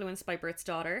greatly influenced by Bert's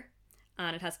Daughter,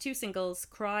 and it has 2 singles,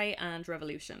 Cry and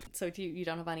Revolution. So do you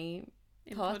don't have any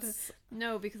thoughts?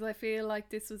 No, because I feel like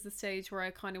this was the stage where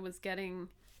I kind of was getting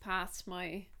past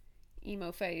my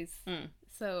emo phase.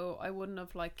 So I wouldn't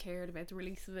have like cared about the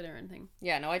release of it or anything.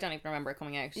 Yeah, no, I don't even remember it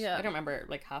coming out. Yeah. I don't remember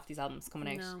like half these albums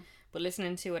coming out. No. But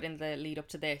listening to it in the lead up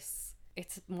to this,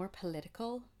 it's more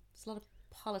political. There's a lot of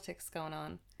politics going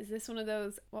on. Is this one of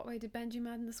those, what way did Benji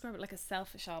Madden describe it? Like a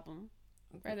selfish album?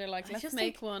 Where they're like, let's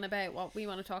make one about what we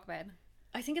want to talk about.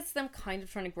 I think it's them kind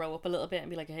of trying to grow up a little bit and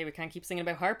be like, hey, we can't keep singing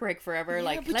about heartbreak forever. Yeah,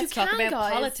 like, but let's talk about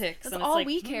guys. politics. That's and all it's like,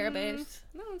 we care about.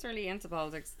 No one's really into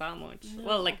politics that much. No.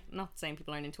 Well, like, not saying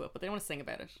people aren't into it, but they don't want to sing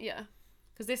about it. Yeah.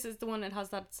 Because this is the one that has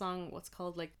that song, what's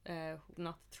called like,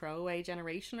 not Throwaway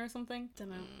Generation or something. Don't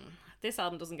know. This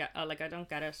album doesn't get, like, I don't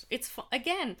get it. It's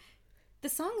again, The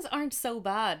songs aren't so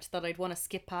bad that I'd want to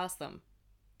skip past them.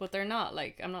 But they're not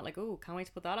like, I'm not like, oh, can't wait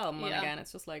to put that album on again.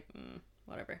 It's just like,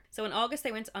 whatever. So in August,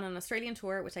 they went on an Australian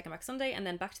tour with Take 'Em Back Sunday, and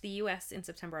then back to the US in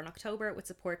September and October with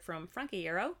support from Frankie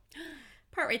Euro.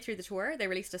 Partway through the tour, they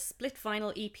released a split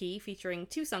vinyl EP featuring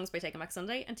 2 songs by Take 'Em Back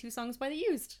Sunday and 2 songs by The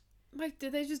Used. Like,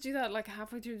 did they just do that like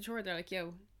halfway through the tour? They're like,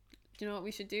 yo, do you know what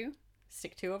we should do?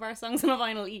 Stick 2 of our songs on a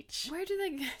vinyl each. Where do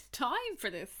they get time for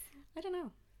this? I don't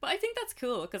know. But I think that's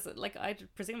cool because, like, I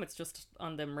presume it's just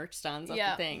on the merch stands at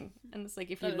the thing. And it's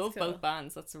like, if you love both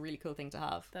bands, that's a really cool thing to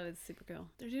have. That is super cool.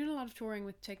 They're doing a lot of touring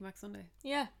with Take 'Em Back Sunday.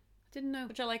 Yeah. Didn't know.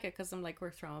 Which I like it because I'm like, we're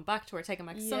throwing back to our Take 'Em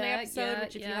Back Sunday episode,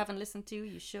 which if you haven't listened to,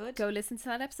 you should. Go listen to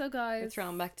that episode, guys. We're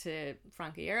throwing back to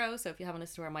Frankie Euro, so if you haven't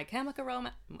listened to our My Chemical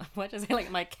Romance, what did I say,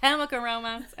 like My Chemical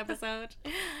Romance episode,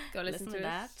 go listen to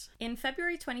that. In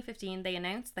February 2015, they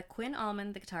announced that Quinn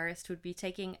Allman, the guitarist, would be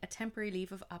taking a temporary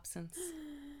leave of absence.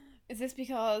 Is this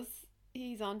because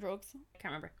he's on drugs? I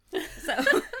can't remember.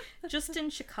 So, Justin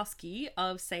Tchaikovsky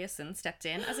of Seosin stepped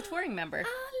in as a touring member.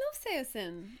 I love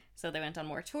Seosin. So they went on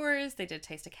more tours, they did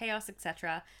Taste of Chaos,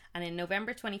 etc. And in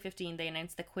November 2015, they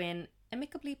announced that Quinn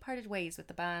amicably parted ways with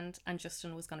the band and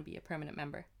Justin was going to be a permanent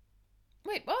member.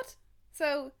 Wait, what?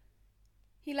 So,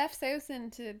 he left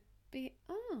Seosin to be...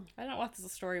 Oh. I don't know what the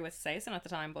story with Seosin at the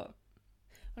time, but...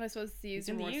 Well, I suppose the Used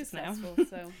in the more Used successful, now.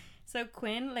 So... So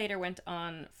Quinn later went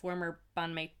on former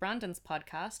bandmate Brandon's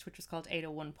podcast, which was called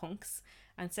 801 Punks,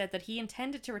 and said that he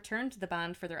intended to return to the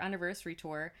band for their anniversary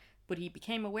tour, but he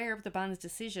became aware of the band's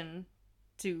decision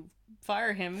to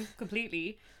fire him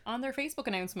completely on their Facebook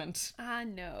announcement. Ah,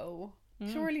 no.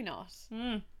 Surely not.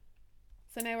 So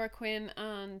now we're Quinn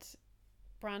and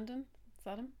Brandon. Is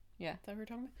that him? Yeah. Is that who we're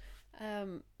talking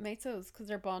about? Matesos, because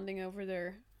they're bonding over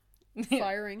their...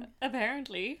 firing.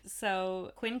 Apparently.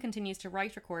 So Quinn continues to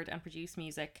write, record and produce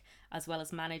music as well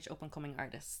as manage up and coming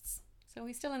artists. So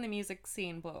he's still in the music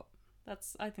scene, but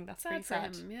I think that's pretty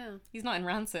sad. For him, yeah. He's not in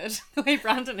Rancid the way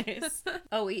Brandon is.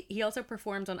 Oh, he also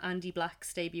performed on Andy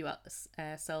Black's debut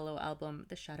solo album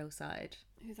The Shadow Side.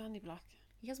 Who's Andy Black?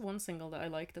 He has one single that I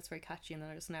like that's very catchy, and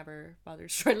then I just never bothered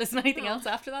to try to listen to anything else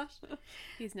after that.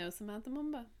 He's no Samantha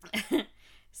Mumba.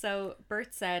 So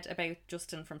Bert said about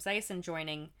Justin from Seosin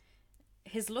joining,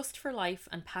 his lust for life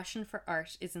and passion for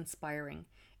art is inspiring.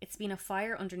 It's been a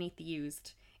fire underneath the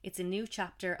Used. It's a new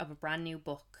chapter of a brand new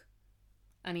book.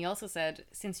 And he also said,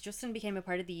 since Justin became a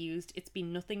part of the Used, it's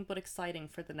been nothing but exciting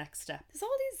for the next step. There's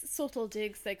all these subtle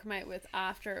digs they come out with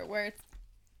after where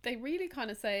they really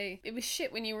kind of say, it was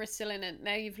shit when you were still in it,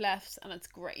 now you've left and it's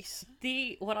great.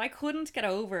 What I couldn't get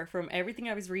over from everything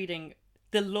I was reading,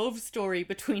 the love story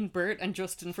between Bert and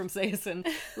Justin from Seosin,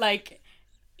 like...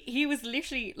 He was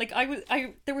literally like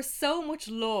there was so much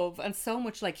love and so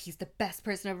much like he's the best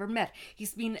person I've ever met.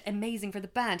 He's been amazing for the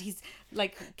band. He's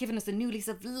like given us a new lease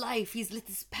of life. He's lit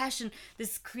this passion,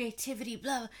 this creativity,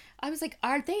 blah. I was like,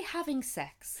 are they having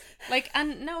sex? Like,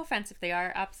 and no offense if they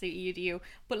are, absolutely you do you.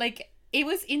 But like, it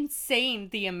was insane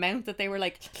the amount that they were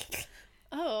like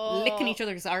licking each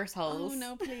other's arseholes. Oh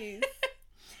no, please.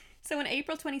 So in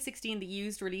April 2016, The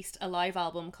Used released a live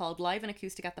album called Live and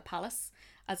Acoustic at the Palace,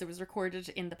 as it was recorded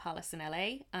in the Palace in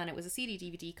LA, and it was a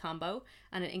CD-DVD combo,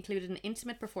 and it included an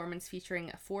intimate performance featuring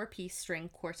a 4-piece string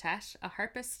quartet, a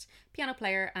harpist, piano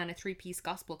player, and a 3-piece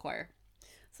gospel choir.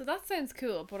 So that sounds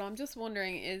cool, but I'm just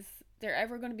wondering, is there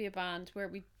ever going to be a band where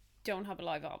we don't have a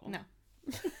live album? No.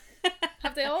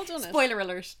 Have they all done it? Spoiler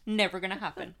alert, never going to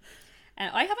happen.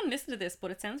 I haven't listened to this,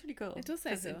 but it sounds really cool. It does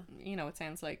sound cool. It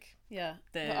sounds like... Yeah.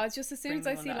 But I just, as soon as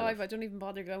I see live, I don't even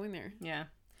bother going there. Yeah.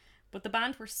 But the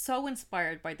band were so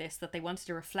inspired by this that they wanted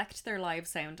to reflect their live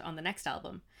sound on the next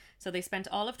album. So they spent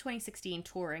all of 2016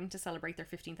 touring to celebrate their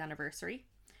 15th anniversary.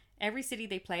 Every city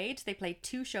they played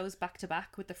 2 shows back to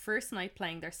back, with the first night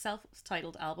playing their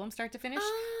self-titled album start to finish,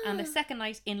 and the second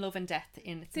night In Love and Death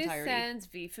in its entirety. This sounds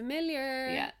very familiar.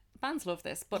 Yeah. Bands love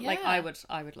this, but like I would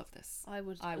love this. I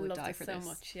would love die this for so this.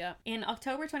 much, yeah. In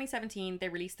October 2017, they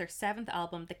released their 7th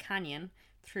album, The Canyon,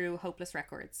 through Hopeless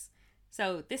Records.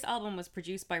 So this album was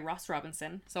produced by Ross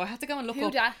Robinson. So I had to go and look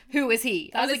up who is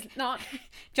he. I was like, not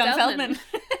John Feldman.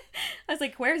 I was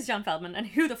like, where's John Feldman and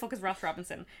who the fuck is Ross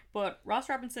Robinson? But Ross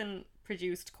Robinson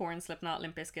produced Korn, Slipknot,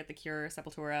 Limp Bizkit, The Cure,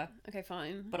 Sepultura. Okay,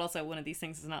 fine. But also one of these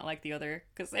things is not like the other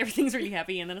because everything's really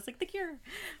heavy and then it's like The Cure.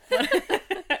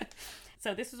 But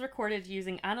so this was recorded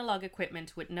using analog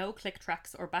equipment with no click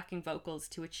tracks or backing vocals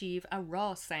to achieve a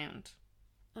raw sound.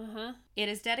 It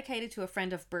is dedicated to a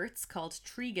friend of Bert's called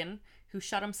Tregan, who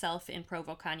shot himself in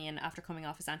Provo Canyon after coming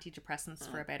off his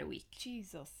antidepressants for about a week.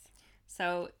 Jesus.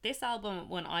 So this album,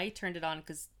 when I turned it on,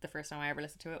 because the first time I ever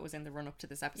listened to it was in the run-up to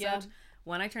this episode,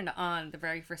 when I turned it on, the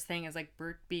very first thing is like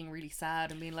Bert being really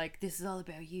sad and being like, this is all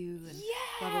about you and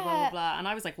blah blah blah blah blah. And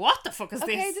I was like, what the fuck is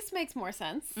Okay, this? this makes more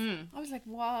sense. I was like,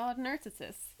 what on earth is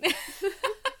this?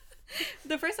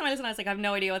 The first time I listened, I was like, I have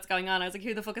no idea what's going on. I was like,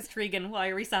 who the fuck is Tregan? Why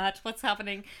are we sad? What's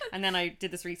happening? And then I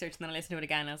did this research and then I listened to it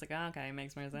again and I was like, oh, okay, it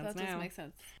makes more sense now. That does make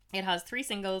sense. It has 3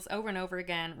 singles, Over and Over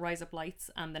Again, Rise Up Lights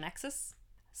and The Nexus.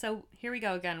 So here we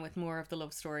go again with more of the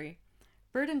love story.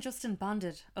 Bert and Justin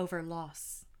bonded over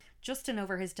loss. Justin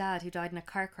over his dad who died in a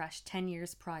car crash 10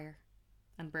 years prior.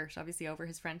 And Bert obviously over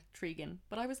his friend Tregan.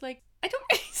 But I was like, I don't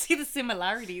really see the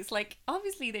similarities. Like,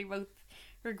 obviously they both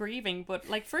were grieving, but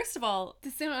like, first of all,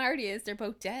 the similarity is they're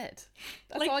both dead.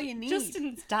 That's like, all you need.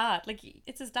 Justin's dad, like,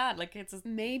 it's his dad, like, it's his...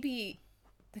 Maybe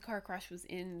the car crash was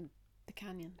in the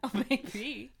canyon. Oh,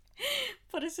 maybe.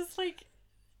 But it's just like,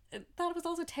 that was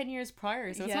also 10 years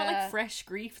prior, so it's not like fresh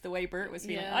grief the way Bert was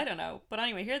feeling. I don't know. But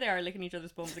anyway, here they are licking each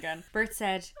other's bums again. Bert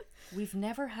said, "We've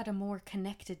never had a more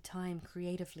connected time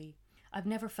creatively. I've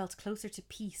never felt closer to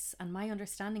peace, and my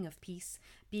understanding of peace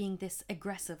being this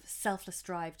aggressive, selfless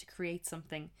drive to create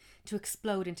something, to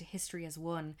explode into history as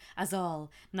one, as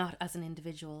all, not as an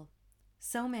individual.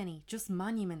 So many, just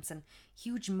monuments and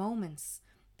huge moments,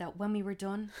 that when we were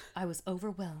done, I was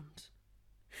overwhelmed."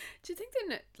 Do you think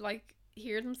they like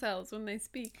hear themselves when they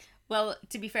speak? Well,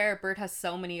 to be fair, Bert has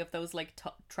so many of those like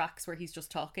tracks where he's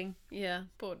just talking. Yeah,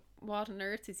 but what on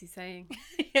earth is he saying?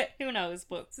 Yeah, who knows?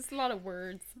 But it's just a lot of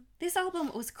words. This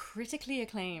album was critically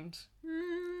acclaimed.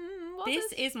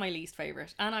 This is my least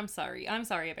favourite, and I'm sorry. I'm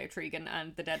sorry about Tregan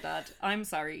and the dead dad. I'm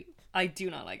sorry. I do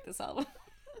not like this album.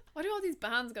 Why do all these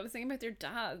bands gotta sing about their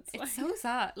dads? It's so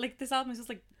sad. Like, this album is just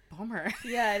like bummer.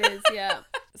 Yeah, it is, yeah.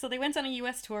 So they went on a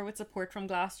US tour with support from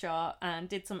Glassjaw and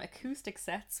did some acoustic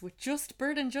sets with just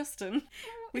Bert and Justin,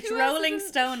 which Rolling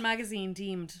Stone magazine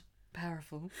deemed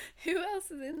powerful. Who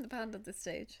else is in the band at this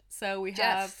stage? So we Jeff.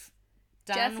 have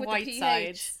Dan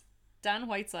Whitesides. Dan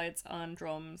Whitesides on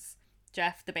drums.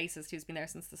 Jeff, the bassist, who's been there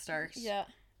since the start. Yeah.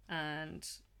 And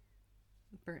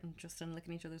Bert and Justin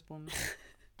licking each other's bums.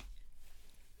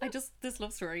 This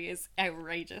love story is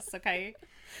outrageous, okay?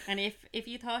 And if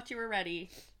you thought you were ready...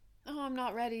 Oh, I'm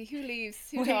not ready. Who leaves?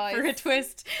 Who Wait dies? for a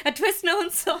twist. A twist no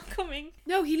one saw coming.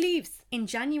 No, he leaves. In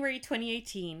January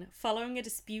 2018, following a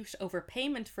dispute over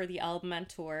payment for the album and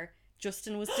tour,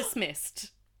 Justin was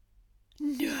dismissed.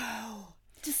 No.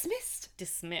 Dismissed?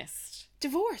 Dismissed.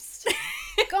 Divorced.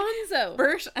 Gonzo.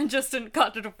 Bert and Justin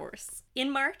got a divorce.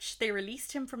 In March, they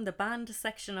released him from the band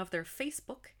section of their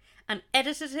Facebook and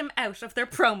edited him out of their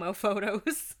promo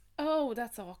photos. Oh,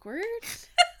 that's awkward.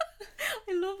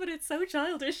 I love it, it's so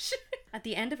childish. At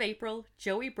the end of April,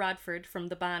 Joey Bradford from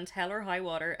the band Hell or High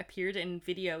Water appeared in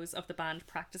videos of the band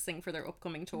practicing for their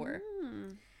upcoming tour.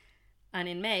 And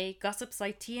in May, gossip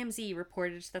site TMZ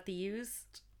reported that the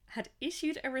used had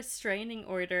issued a restraining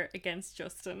order against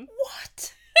Justin.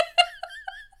 What?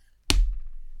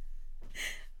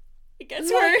 It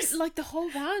gets worse. Like the whole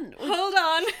band? Hold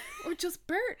on. Or just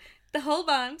Bert? The whole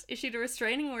band issued a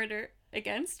restraining order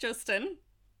against Justin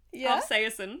of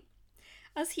Sayson,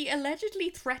 as he allegedly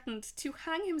threatened to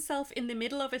hang himself in the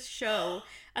middle of his show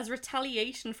as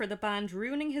retaliation for the band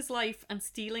ruining his life and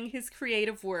stealing his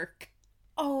creative work.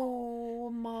 Oh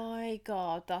my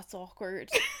god, that's awkward.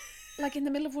 Like in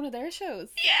the middle of one of their shows?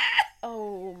 Yeah!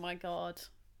 Oh my god.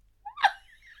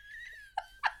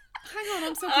 Hang on,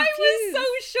 I'm so confused. I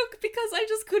was so shook because I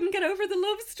just couldn't get over the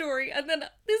love story, and then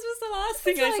this was the last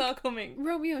thing I saw coming.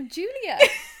 Romeo and Juliet.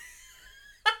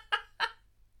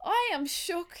 I am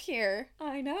shook here.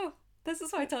 I know. This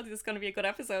is why I told you this is going to be a good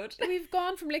episode. We've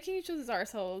gone from licking each other's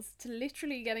arseholes to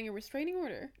literally getting a restraining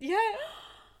order. Yeah.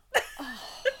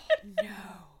 Oh, no.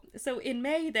 So in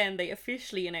May then, they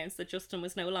officially announced that Justin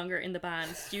was no longer in the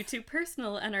band due to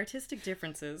personal and artistic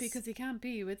differences. Because he can't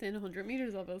be within 100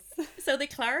 metres of us. So they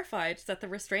clarified that the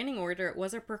restraining order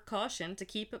was a precaution to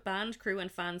keep band crew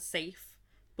and fans safe,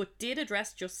 but did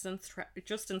address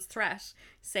Justin's threat,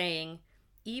 saying,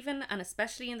 "Even and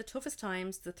especially in the toughest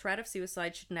times, the threat of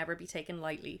suicide should never be taken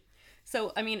lightly."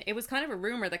 So, I mean, it was kind of a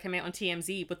rumour that came out on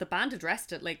TMZ, but the band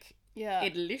addressed it, like, yeah,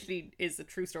 it literally is a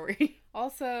true story.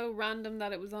 Also random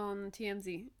that it was on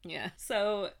TMZ. Yeah.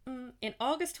 So, in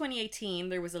August 2018,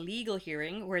 there was a legal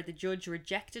hearing where the judge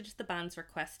rejected the band's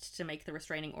request to make the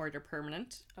restraining order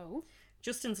permanent. Oh.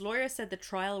 Justin's lawyer said the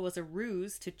trial was a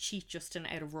ruse to cheat Justin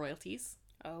out of royalties.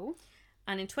 Oh.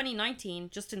 And in 2019,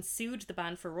 Justin sued the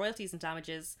band for royalties and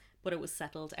damages, but it was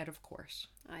settled out of court.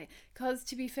 Aye. Because,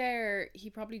 to be fair, he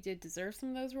probably did deserve some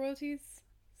of those royalties.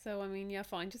 So, I mean, yeah,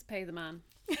 fine, just pay the man.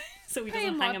 So he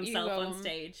doesn't hang himself on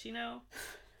stage, you know?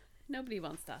 Nobody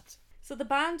wants that. So the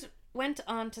band went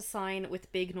on to sign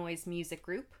with Big Noise Music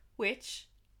Group, which...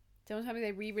 Don't tell me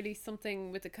they re-released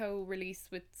something with a co-release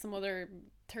with some other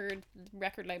third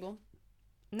record label.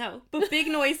 No, but Big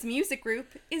Noise Music Group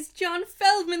is John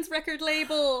Feldman's record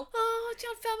label. Oh,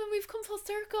 John Feldman, we've come full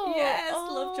circle. Yes,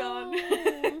 love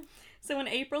John. So in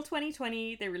April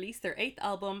 2020, they released their 8th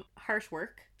album,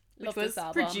 Heartwork, which was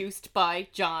produced by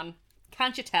John.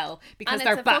 Can't you tell? Because and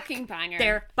they're it's a back. Fucking banger.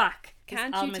 They're back.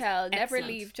 Can't you tell? Never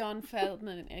leave John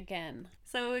Feldman again.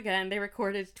 So again, they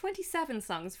recorded 27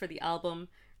 songs for the album,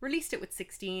 released it with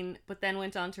 16, but then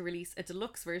went on to release a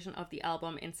deluxe version of the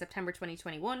album in September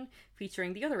 2021,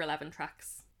 featuring the other 11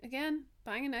 tracks. Again,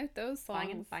 banging out those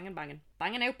songs.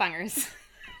 Banging out bangers.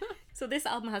 So this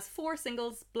album has 4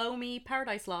 singles: Blow Me,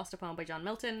 Paradise Lost, a poem by John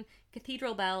Milton,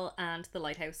 Cathedral Bell, and The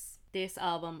Lighthouse. This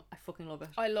album, I fucking love it.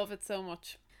 I love it so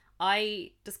much.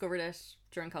 I discovered it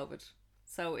during COVID.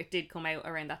 So it did come out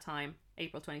around that time,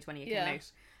 April 2020 it came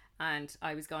out. And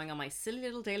I was going on my silly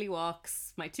little daily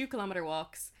walks, my 2-kilometer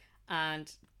walks,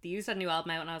 and they used a new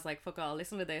album out and I was like, fuck, I'll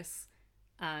listen to this.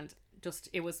 And just,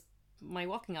 it was my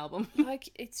walking album. Like,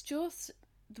 it's just,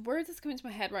 the word that's coming to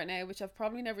my head right now, which I've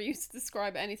probably never used to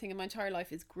describe anything in my entire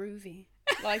life, is groovy.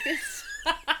 Like, it's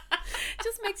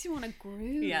just makes you want to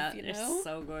groove, yeah, you know? It's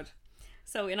so good.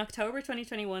 So in October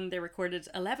 2021, they recorded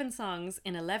 11 songs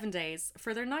in 11 days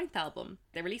for their 9th album.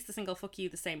 They released the single Fuck You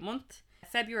the same month.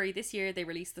 February this year, they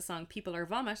released the song People Are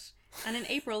Vomit. And in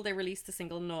April, they released the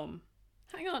single Numb.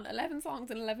 Hang on, 11 songs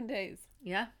in 11 days?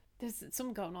 Yeah. There's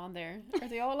something going on there. Are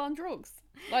they all on drugs?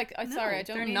 Like, I don't mean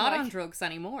they're not on drugs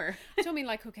anymore. I don't mean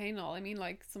like cocaine and all. I mean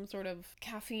like some sort of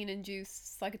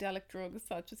caffeine-induced psychedelic drugs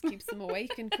that just keeps them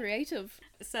awake and creative.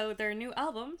 So their new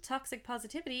album, Toxic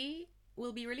Positivity,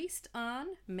 will be released on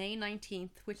May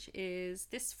 19th, which is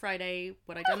this Friday,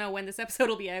 but I don't know when this episode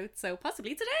will be out, so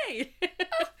possibly today.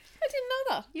 I didn't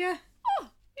know that. Yeah. Oh,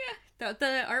 yeah.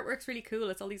 The artwork's really cool.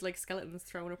 It's all these like skeletons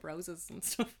throwing up roses and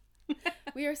stuff.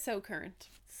 We are so current.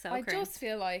 I just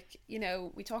feel like, you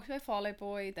know, we talked about Fall Out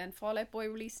Boy, then Fall Out Boy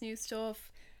released new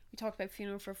stuff. We talked about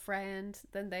Funeral for a Friend,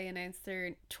 then they announced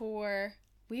their tour.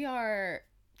 We are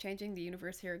changing the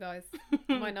universe here, guys.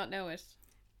 You might not know it.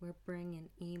 We're bringing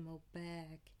emo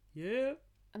back. Yeah.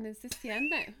 And is this the end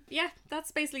now? Yeah,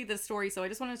 that's basically the story. So I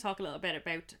just want to talk a little bit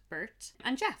about Bert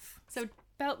and Jeff. So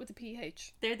Belt with a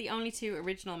PH. They're the only 2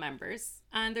 original members,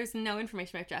 and there's no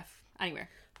information about Jeff anywhere.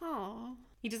 Oh.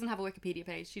 He doesn't have a Wikipedia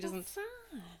page. He doesn't. Sad.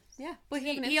 Yeah, but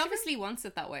he obviously wants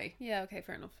it that way. Yeah, okay,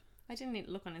 fair enough. I didn't need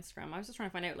to look on Instagram. I was just trying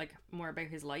to find out like more about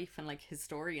his life and like his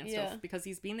story and stuff, because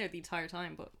he's been there the entire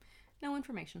time, but no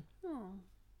information. Oh,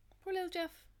 poor little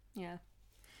Jeff. Yeah.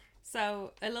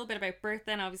 So a little bit about Bert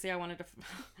then. Obviously I wanted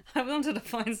to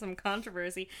find some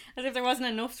controversy, as if there wasn't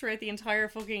enough throughout the entire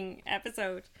fucking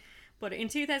episode. But in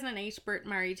 2008, Bert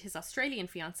married his Australian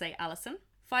fiancée Alison.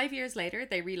 5 years later,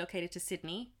 they relocated to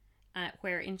Sydney,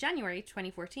 where in January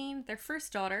 2014, their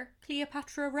first daughter,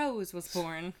 Cleopatra Rose, was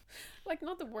born. Like,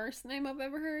 not the worst name I've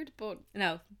ever heard, but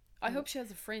no. I hope she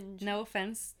has a fringe. No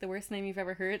offense, the worst name you've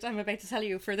ever heard. I'm about to tell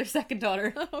you for their second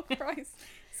daughter. Oh, Christ.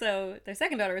 So, their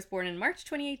second daughter was born in March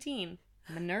 2018.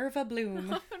 Minerva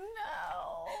Bloom. Oh,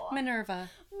 no. Minerva.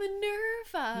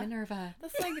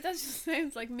 That's like, that just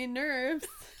sounds like me nerves.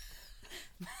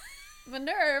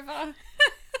 Minerva.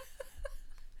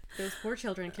 Those poor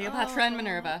children, Cleopatra and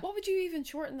Minerva. What would you even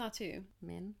shorten that to?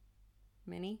 Minnie.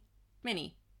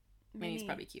 Minnie's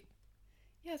probably cute.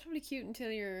 Yeah, it's probably cute until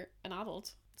you're an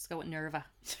adult. Let's go with Nerva.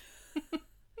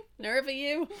 Nerva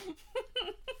you.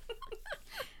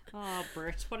 Oh,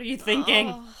 Bert, what are you thinking?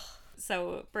 Oh.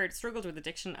 So, Bert struggled with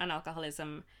addiction and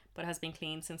alcoholism, but has been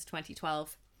clean since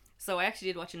 2012. So I actually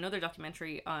did watch another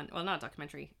documentary on, well, not a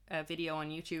documentary, a video on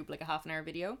YouTube, like a half-an-hour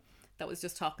video that was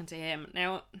just talking to him.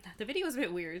 Now, the video was a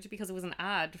bit weird because it was an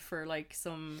ad for like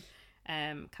some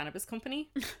cannabis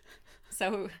company.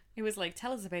 So it was like,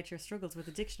 tell us about your struggles with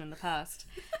addiction in the past.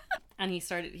 And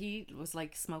he was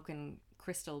like smoking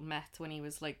crystal meth when he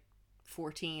was like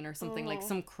 14 or something. Like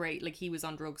some like he was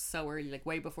on drugs so early, like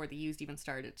way before the used even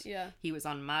started. Yeah. He was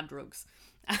on mad drugs.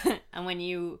 And when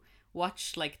you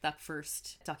watch like that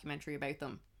first documentary about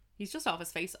them, he's just off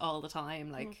his face all the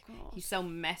time. Like, he's so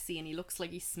messy and he looks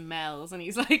like he smells and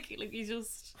he's like he's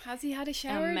just... Has he had a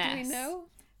shower? Do we know?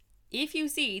 If you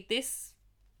see this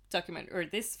document or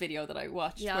this video that I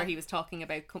watched where he was talking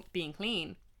about being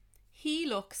clean, he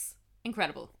looks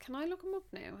incredible. Can I look him up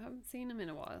now? I haven't seen him in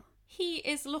a while. He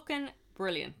is looking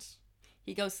brilliant.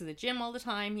 He goes to the gym all the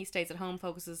time. He stays at home,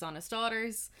 focuses on his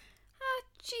daughters. Ah,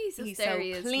 Jesus, he's there so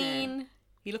he is clean. now.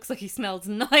 He looks like he smells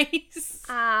nice.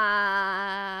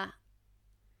 Ah.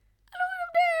 Look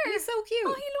at him there. so cute.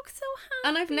 Oh, he looks so happy.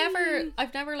 And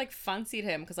I've never like fancied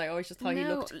him because I always just thought he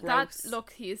looked gross.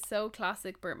 Look, he is so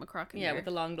classic Burt McCracken. Yeah, with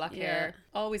the long black hair.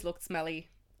 Always looked smelly.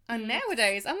 And He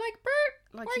nowadays, I'm like,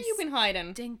 Bert, like where have you been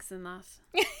hiding? Stinks in that.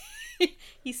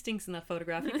 He stinks in that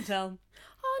photograph, you can tell.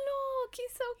 Oh look,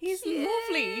 he's so He's cute.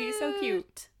 lovely. He's so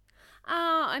cute.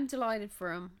 Ah, I'm delighted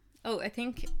for him. Oh, I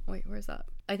think... Wait, where's that?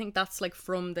 I think that's like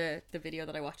from the video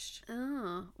that I watched.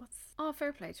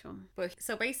 Fair play to him. But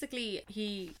so basically,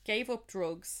 he gave up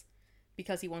drugs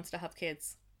because he wants to have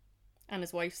kids. And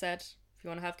his wife said, if you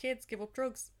want to have kids, give up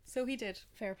drugs. So he did.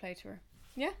 Fair play to her.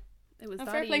 Yeah. It was And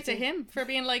that fair play easy. to him for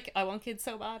being like, I want kids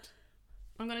so bad.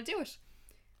 I'm going to do it.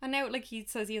 And now, like, he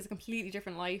says he has a completely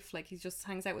different life. Like, he just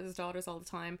hangs out with his daughters all the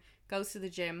time, goes to the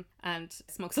gym, and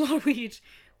smokes a lot of weed,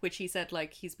 which he said,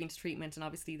 like, he's been to treatment, and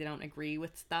obviously they don't agree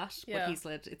with that. Yeah. But he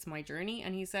said, it's my journey.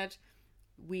 And he said,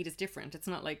 weed is different. It's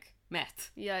not like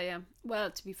meth. Yeah. Well,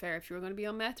 to be fair, if you were going to be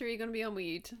on meth or you're going to be on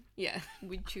weed, Yeah.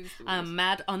 we'd choose the weed. I'm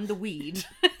mad on the weed.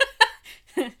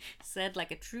 Said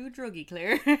like a true druggie,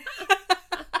 Claire.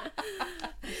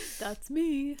 That's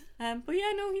me. But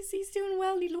yeah, no, he's doing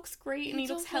well. He looks great and he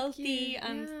looks does look healthy cute,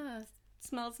 and yes.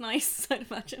 smells nice, I'd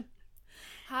imagine.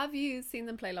 Have you seen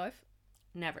them play live?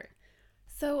 Never.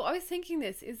 So I was thinking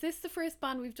is this the first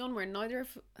band we've done where neither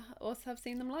of us have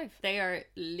seen them live? They are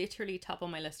literally top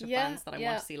on my list of bands that I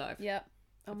want to see live. Yeah.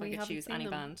 If And I we could haven't choose seen any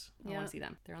them. band, I Yeah. want to see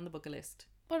them. They're on the bucket list.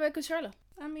 What about Good Charlotte?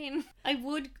 I mean, I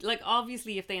would, like,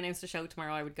 obviously if they announced a show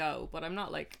tomorrow I would go, but I'm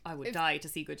not like, I would die to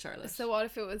see Good Charlotte. So what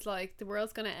if it was like, the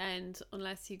world's going to end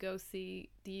unless you go see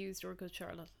The Used or Good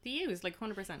Charlotte? The Used, like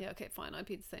 100%. Yeah, okay, fine. I'd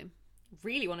be the same.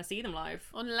 Really want to see them live.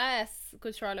 Unless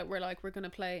Good Charlotte were like, we're going to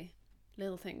play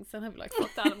Little Things. And I'd be like,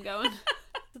 fuck that, I'm going.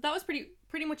 So that was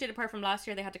pretty much it, apart from last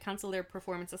year they had to cancel their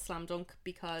performance as Slam Dunk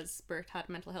because Bert had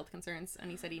mental health concerns and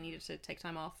he said he needed to take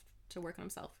time off to work on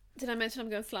himself. Did I mention I'm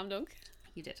going to Slam Dunk?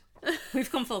 You did. We've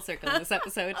come full circle in this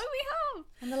episode. Oh, we have.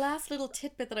 And the last little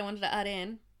tidbit that I wanted to add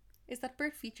in is that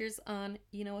Bert features on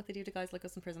You Know What They Do to Guys Like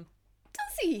Us in Prison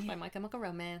Does he? by My Chemical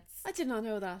Romance. I did not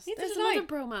know that. Neither There's did I. another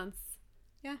bromance.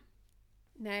 Yeah.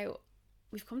 Now,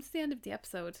 we've come to the end of the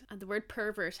episode and the word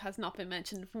pervert has not been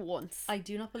mentioned once. I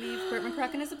do not believe Bert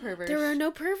McCracken is a pervert. There are no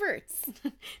perverts.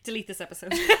 Delete this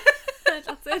episode.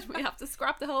 That's it. We have to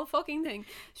scrap the whole fucking thing.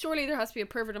 Surely there has to be a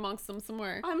pervert amongst them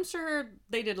somewhere. I'm sure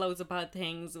they did loads of bad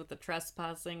things with the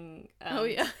trespassing. Oh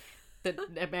yeah. The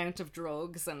amount of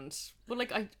drugs but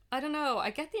like I don't know, I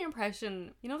get the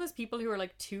impression, you know, there's people who are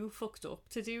like too fucked up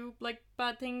to do like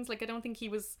bad things. Like I don't think he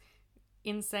was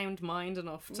in sound mind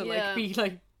enough to like be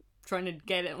like trying to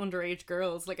get at underage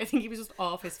girls. Like I think he was just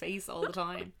off his face all the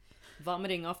time.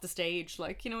 Vomiting off the stage,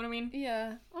 like, you know what I mean?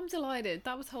 Yeah, I'm delighted.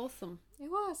 That was wholesome.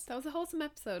 It was. That was a wholesome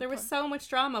episode. There was so much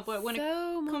drama, but when it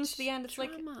so comes much to the end, it's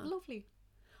like drama. lovely.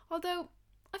 Although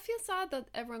I feel sad that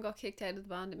everyone got kicked out of the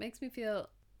band. It makes me feel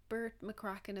Bert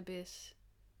McCracken a bit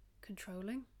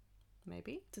controlling.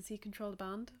 Maybe. Does he control the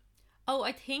band? Oh,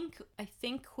 I think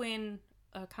Quinn,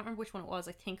 I can't remember which one it was.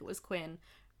 I think it was Quinn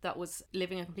that was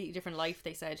living a completely different life,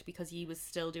 they said, because he was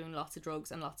still doing lots of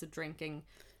drugs and lots of drinking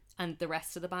and the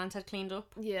rest of the band had cleaned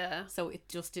up. Yeah. So it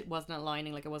wasn't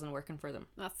aligning, like it wasn't working for them.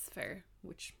 That's fair.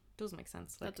 Which does make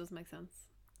sense. Like, That does make sense.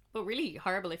 but really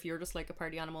horrible if you're just like a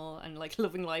party animal and like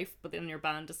loving life, but then your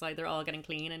band decide they're all getting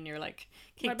clean and you're like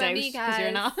What kicked about out me, because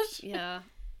you're guys? not. Yeah.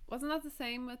 Wasn't that the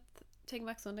same with Taking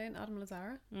Back Sunday and Adam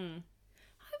Lazara? Mm.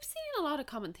 I'm seeing a lot of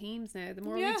common themes now. The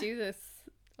more Yeah. we do this,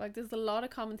 like there's a lot of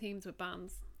common themes with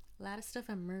bands. A lot of stuff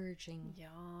emerging.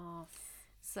 Yes.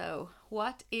 So,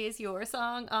 what is your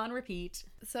song on repeat?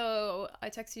 So I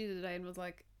texted you today and was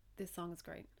like, this song is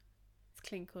great. It's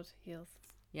clean cut heels.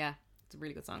 Yeah, it's a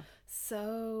really good song.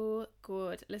 So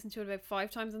good. Listened to it about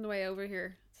 5 times on the way over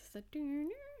here. It's just like,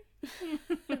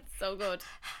 it's so good.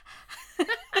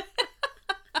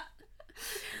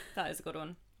 That is a good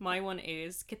one. My one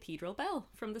is Cathedral Bell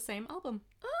from the same album.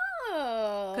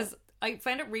 Oh. Because I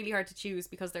found it really hard to choose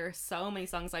because there are so many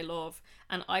songs I love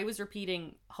and I was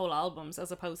repeating whole albums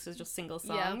as opposed to just single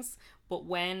songs. Yeah. But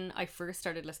when I first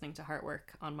started listening to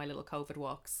Heartwork on my little COVID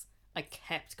walks, I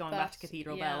kept going back to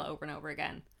Cathedral Bell over and over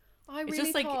again. I it's really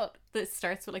just like thought it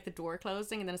starts with like the door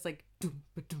closing and then it's like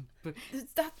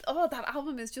that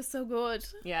album is just so good.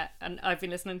 Yeah, and I've been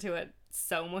listening to it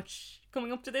so much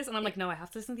coming up to this and I'm like, no, I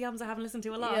have to listen to the albums I haven't listened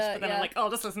to a lot. But then I'm like, I'll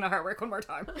just listen to Heartwork one more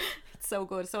time. It's so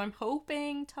good. So I'm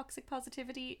hoping Toxic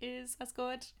Positivity is as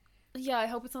good. Yeah, I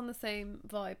hope it's on the same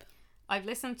vibe. I've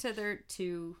listened to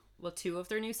two of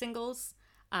their new singles,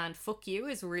 and Fuck You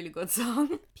is a really good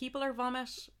song. People Are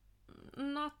Vomit,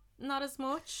 not as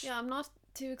much. Yeah, I'm not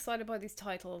too excited by these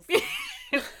titles.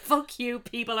 Fuck You,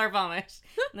 People Are Vomit.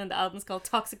 And then the album's called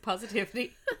Toxic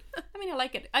Positivity. mean, I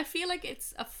like it. I feel like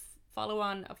it's a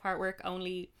follow-on of Heartwork,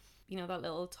 only, you know, that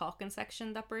little talking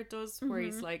section that Bert does where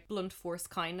he's like blunt force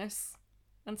kindness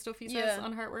and stuff he says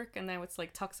on Heartwork, and now it's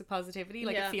like toxic positivity.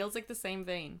 Like, it feels like the same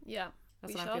vein. Yeah.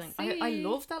 That's what I'm feeling. I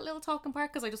love that little talking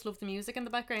part because I just love the music in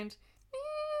the background.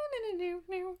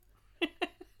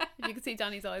 You can see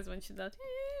Dani's eyes when she did that.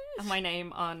 And my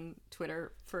name on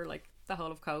Twitter for like the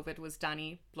whole of COVID was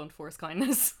Dani Blunt Force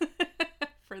Kindness.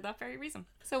 For that very reason.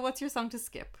 So what's your song to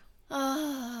skip?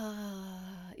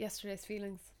 Yesterday's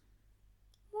Feelings.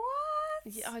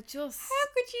 What? Yeah, how could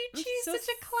you choose such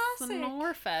a classic?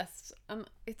 Norfest.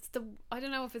 It's the, I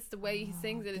don't know if it's the way he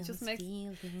sings it. It just makes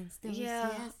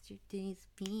yesterday's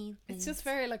feelings. It's just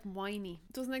very like whiny.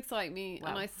 It doesn't excite me,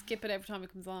 and I skip it every time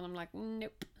it comes on. I'm like,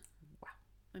 nope. Wow.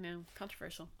 I know,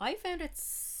 controversial. I found it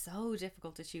so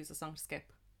difficult to choose a song to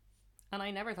skip, and I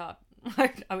never thought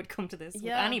I would come to this with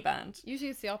any band.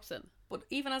 Usually it's the opposite. But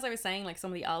even as I was saying, like,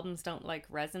 some of the albums don't like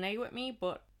resonate with me,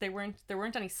 but there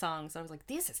weren't any songs I was like,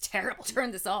 this is terrible,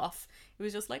 turn this off. It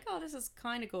was just like, oh, this is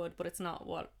kind of good, but it's not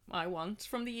what I want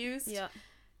from the Used. Yeah.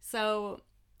 So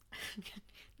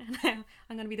now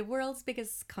I'm gonna be the world's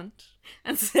biggest cunt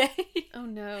and say, oh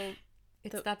no,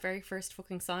 it's that very first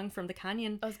fucking song from The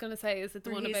Canyon. I was gonna say, is it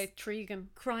the one about Tregan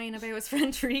crying about his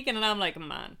friend Tregan? And I'm like,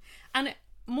 man. And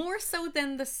more so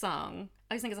than the song,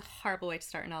 I just think it's a horrible way to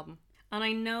start an album. And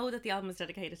I know that the album is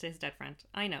dedicated to his dead friend.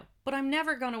 I know. But I'm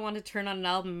never going to want to turn on an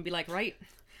album and be like, right,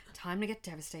 time to get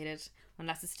devastated.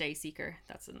 Unless it's Dayseeker.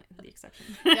 That's the exception.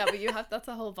 Yeah, but that's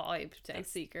a whole vibe,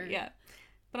 Dayseeker. Yeah.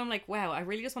 But I'm like, wow, I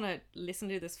really just want to listen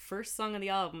to this first song on the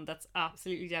album that's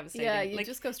absolutely devastating. Yeah, you like,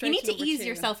 just go straight You need to ease two.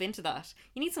 yourself into that.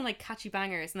 You need some like catchy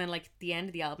bangers, and then like the end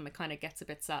of the album, it kind of gets a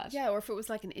bit sad. Yeah, or if it was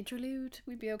like an interlude,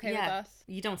 we'd be okay with that.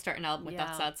 You don't start an album with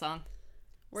that sad song.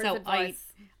 Where's so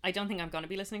advice? I don't think I'm going to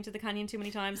be listening to The Canyon too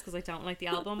many times because I don't like the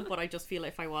album, but I just feel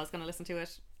if I was going to listen to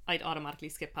it, I'd automatically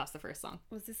skip past the first song.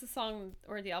 Was this a song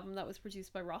or the album that was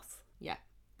produced by Ross? Yeah.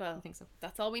 Well, I think so.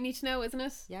 That's all we need to know, isn't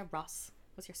it? Yeah, Ross.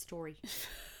 What's your story?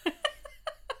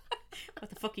 What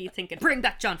the fuck are you thinking? Bring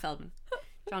back John Feldman.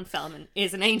 John Feldman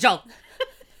is an angel.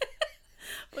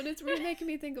 But it's really making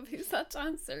me think of, who's that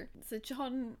dancer? Is it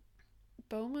John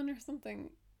Bowman or something?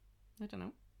 I don't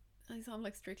know. He's on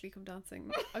like Strictly Come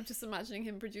Dancing. I'm just imagining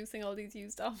him producing all these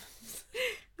Used albums.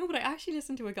 No, but I actually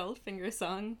listened to a Goldfinger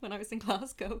song when I was in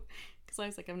Glasgow because I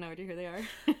was like, I have no idea who they are.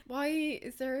 Why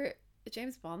is there a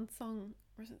James Bond song?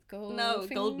 Or is it Goldfinger? No,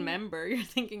 Goldmember you're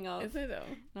thinking of. Is it though?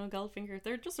 No, Goldfinger.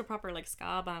 They're just a proper like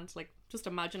ska band. Like, just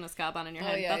imagine a ska band in your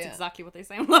head. Yeah, That's exactly what they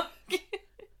sound like.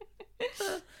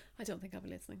 I don't think I'll be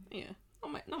listening. Yeah,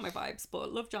 not my vibes,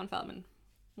 but love John Feldman.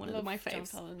 One of my faves. John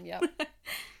Feldman, yeah.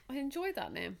 I enjoyed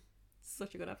that name.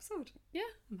 Such a good episode. Yeah,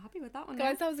 I'm happy with that one.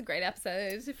 Guys, that was a great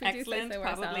episode. If we excellent. Do say so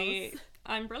probably ourselves.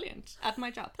 I'm brilliant at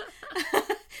my job.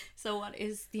 So what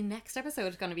is the next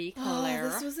episode going to be, Claire?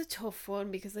 This was a tough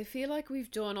one because I feel like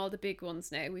we've done all the big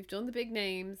ones now. We've done the big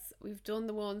names. We've done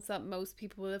the ones that most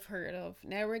people will have heard of.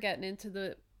 Now we're getting into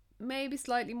the maybe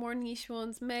slightly more niche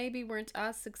ones. Maybe weren't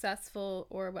as successful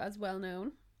or as well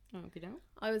known. Okay, no.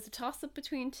 I was a toss up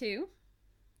between two,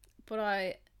 but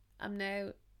I am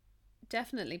now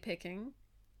definitely picking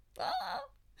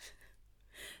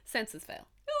Senses Fail.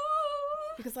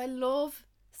 Because I love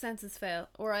Senses Fail,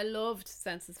 or I loved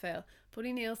Senses Fail.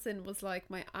 Buddy Nielsen was like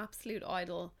my absolute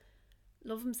idol.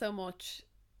 Love him so much.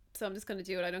 So I'm just going to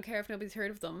do it. I don't care if nobody's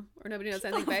heard of them or nobody knows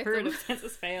anything about them. Heard of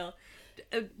Senses Fail.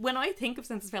 When I think of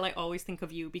Senses Fail, I always think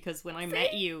of you because when I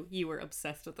met you, you were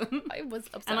obsessed with them. I was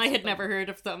obsessed and I had with them. never heard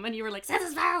of them, and you were like,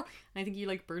 Senses Fail! And I think you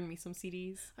like burned me some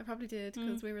CDs. I probably did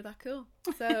because we were that cool.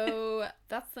 So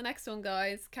that's the next one,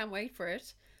 guys. Can't wait for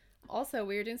it. Also,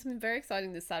 we are doing something very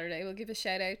exciting this Saturday. We'll give a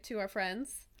shout out to our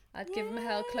friends at Give 'em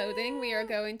Hell Clothing. We are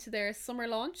going to their summer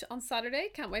launch on Saturday.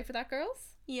 Can't wait for that, girls.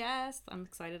 Yes, I'm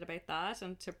excited about that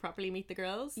and to properly meet the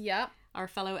girls. Yeah. Our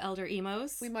fellow elder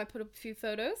emos. We might put up a few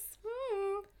photos.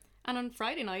 And on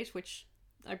Friday night, which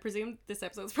I presume this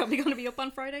episode's probably going to be up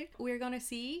on Friday, we're going to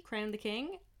see Crown the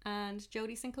King and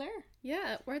Jodie Sinclair.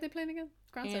 Yeah, where are they playing again?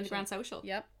 In Grand Social.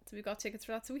 Yep, so we've got tickets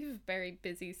for that. So we have a very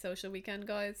busy social weekend,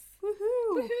 guys.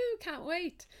 Woohoo! Woohoo! Can't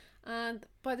wait. And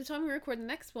by the time we record the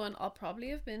next one, I'll probably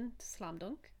have been to Slam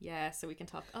Dunk. Yeah, so we can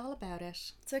talk all about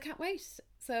it. So I can't wait.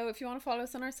 So if you want to follow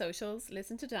us on our socials,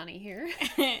 listen to Dani here.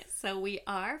 So we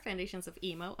are Foundations of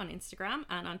Emo on Instagram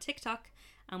and on TikTok,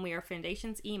 and we are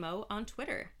Foundations Emo on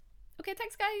Twitter. Okay,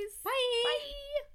 thanks guys. Bye! Bye!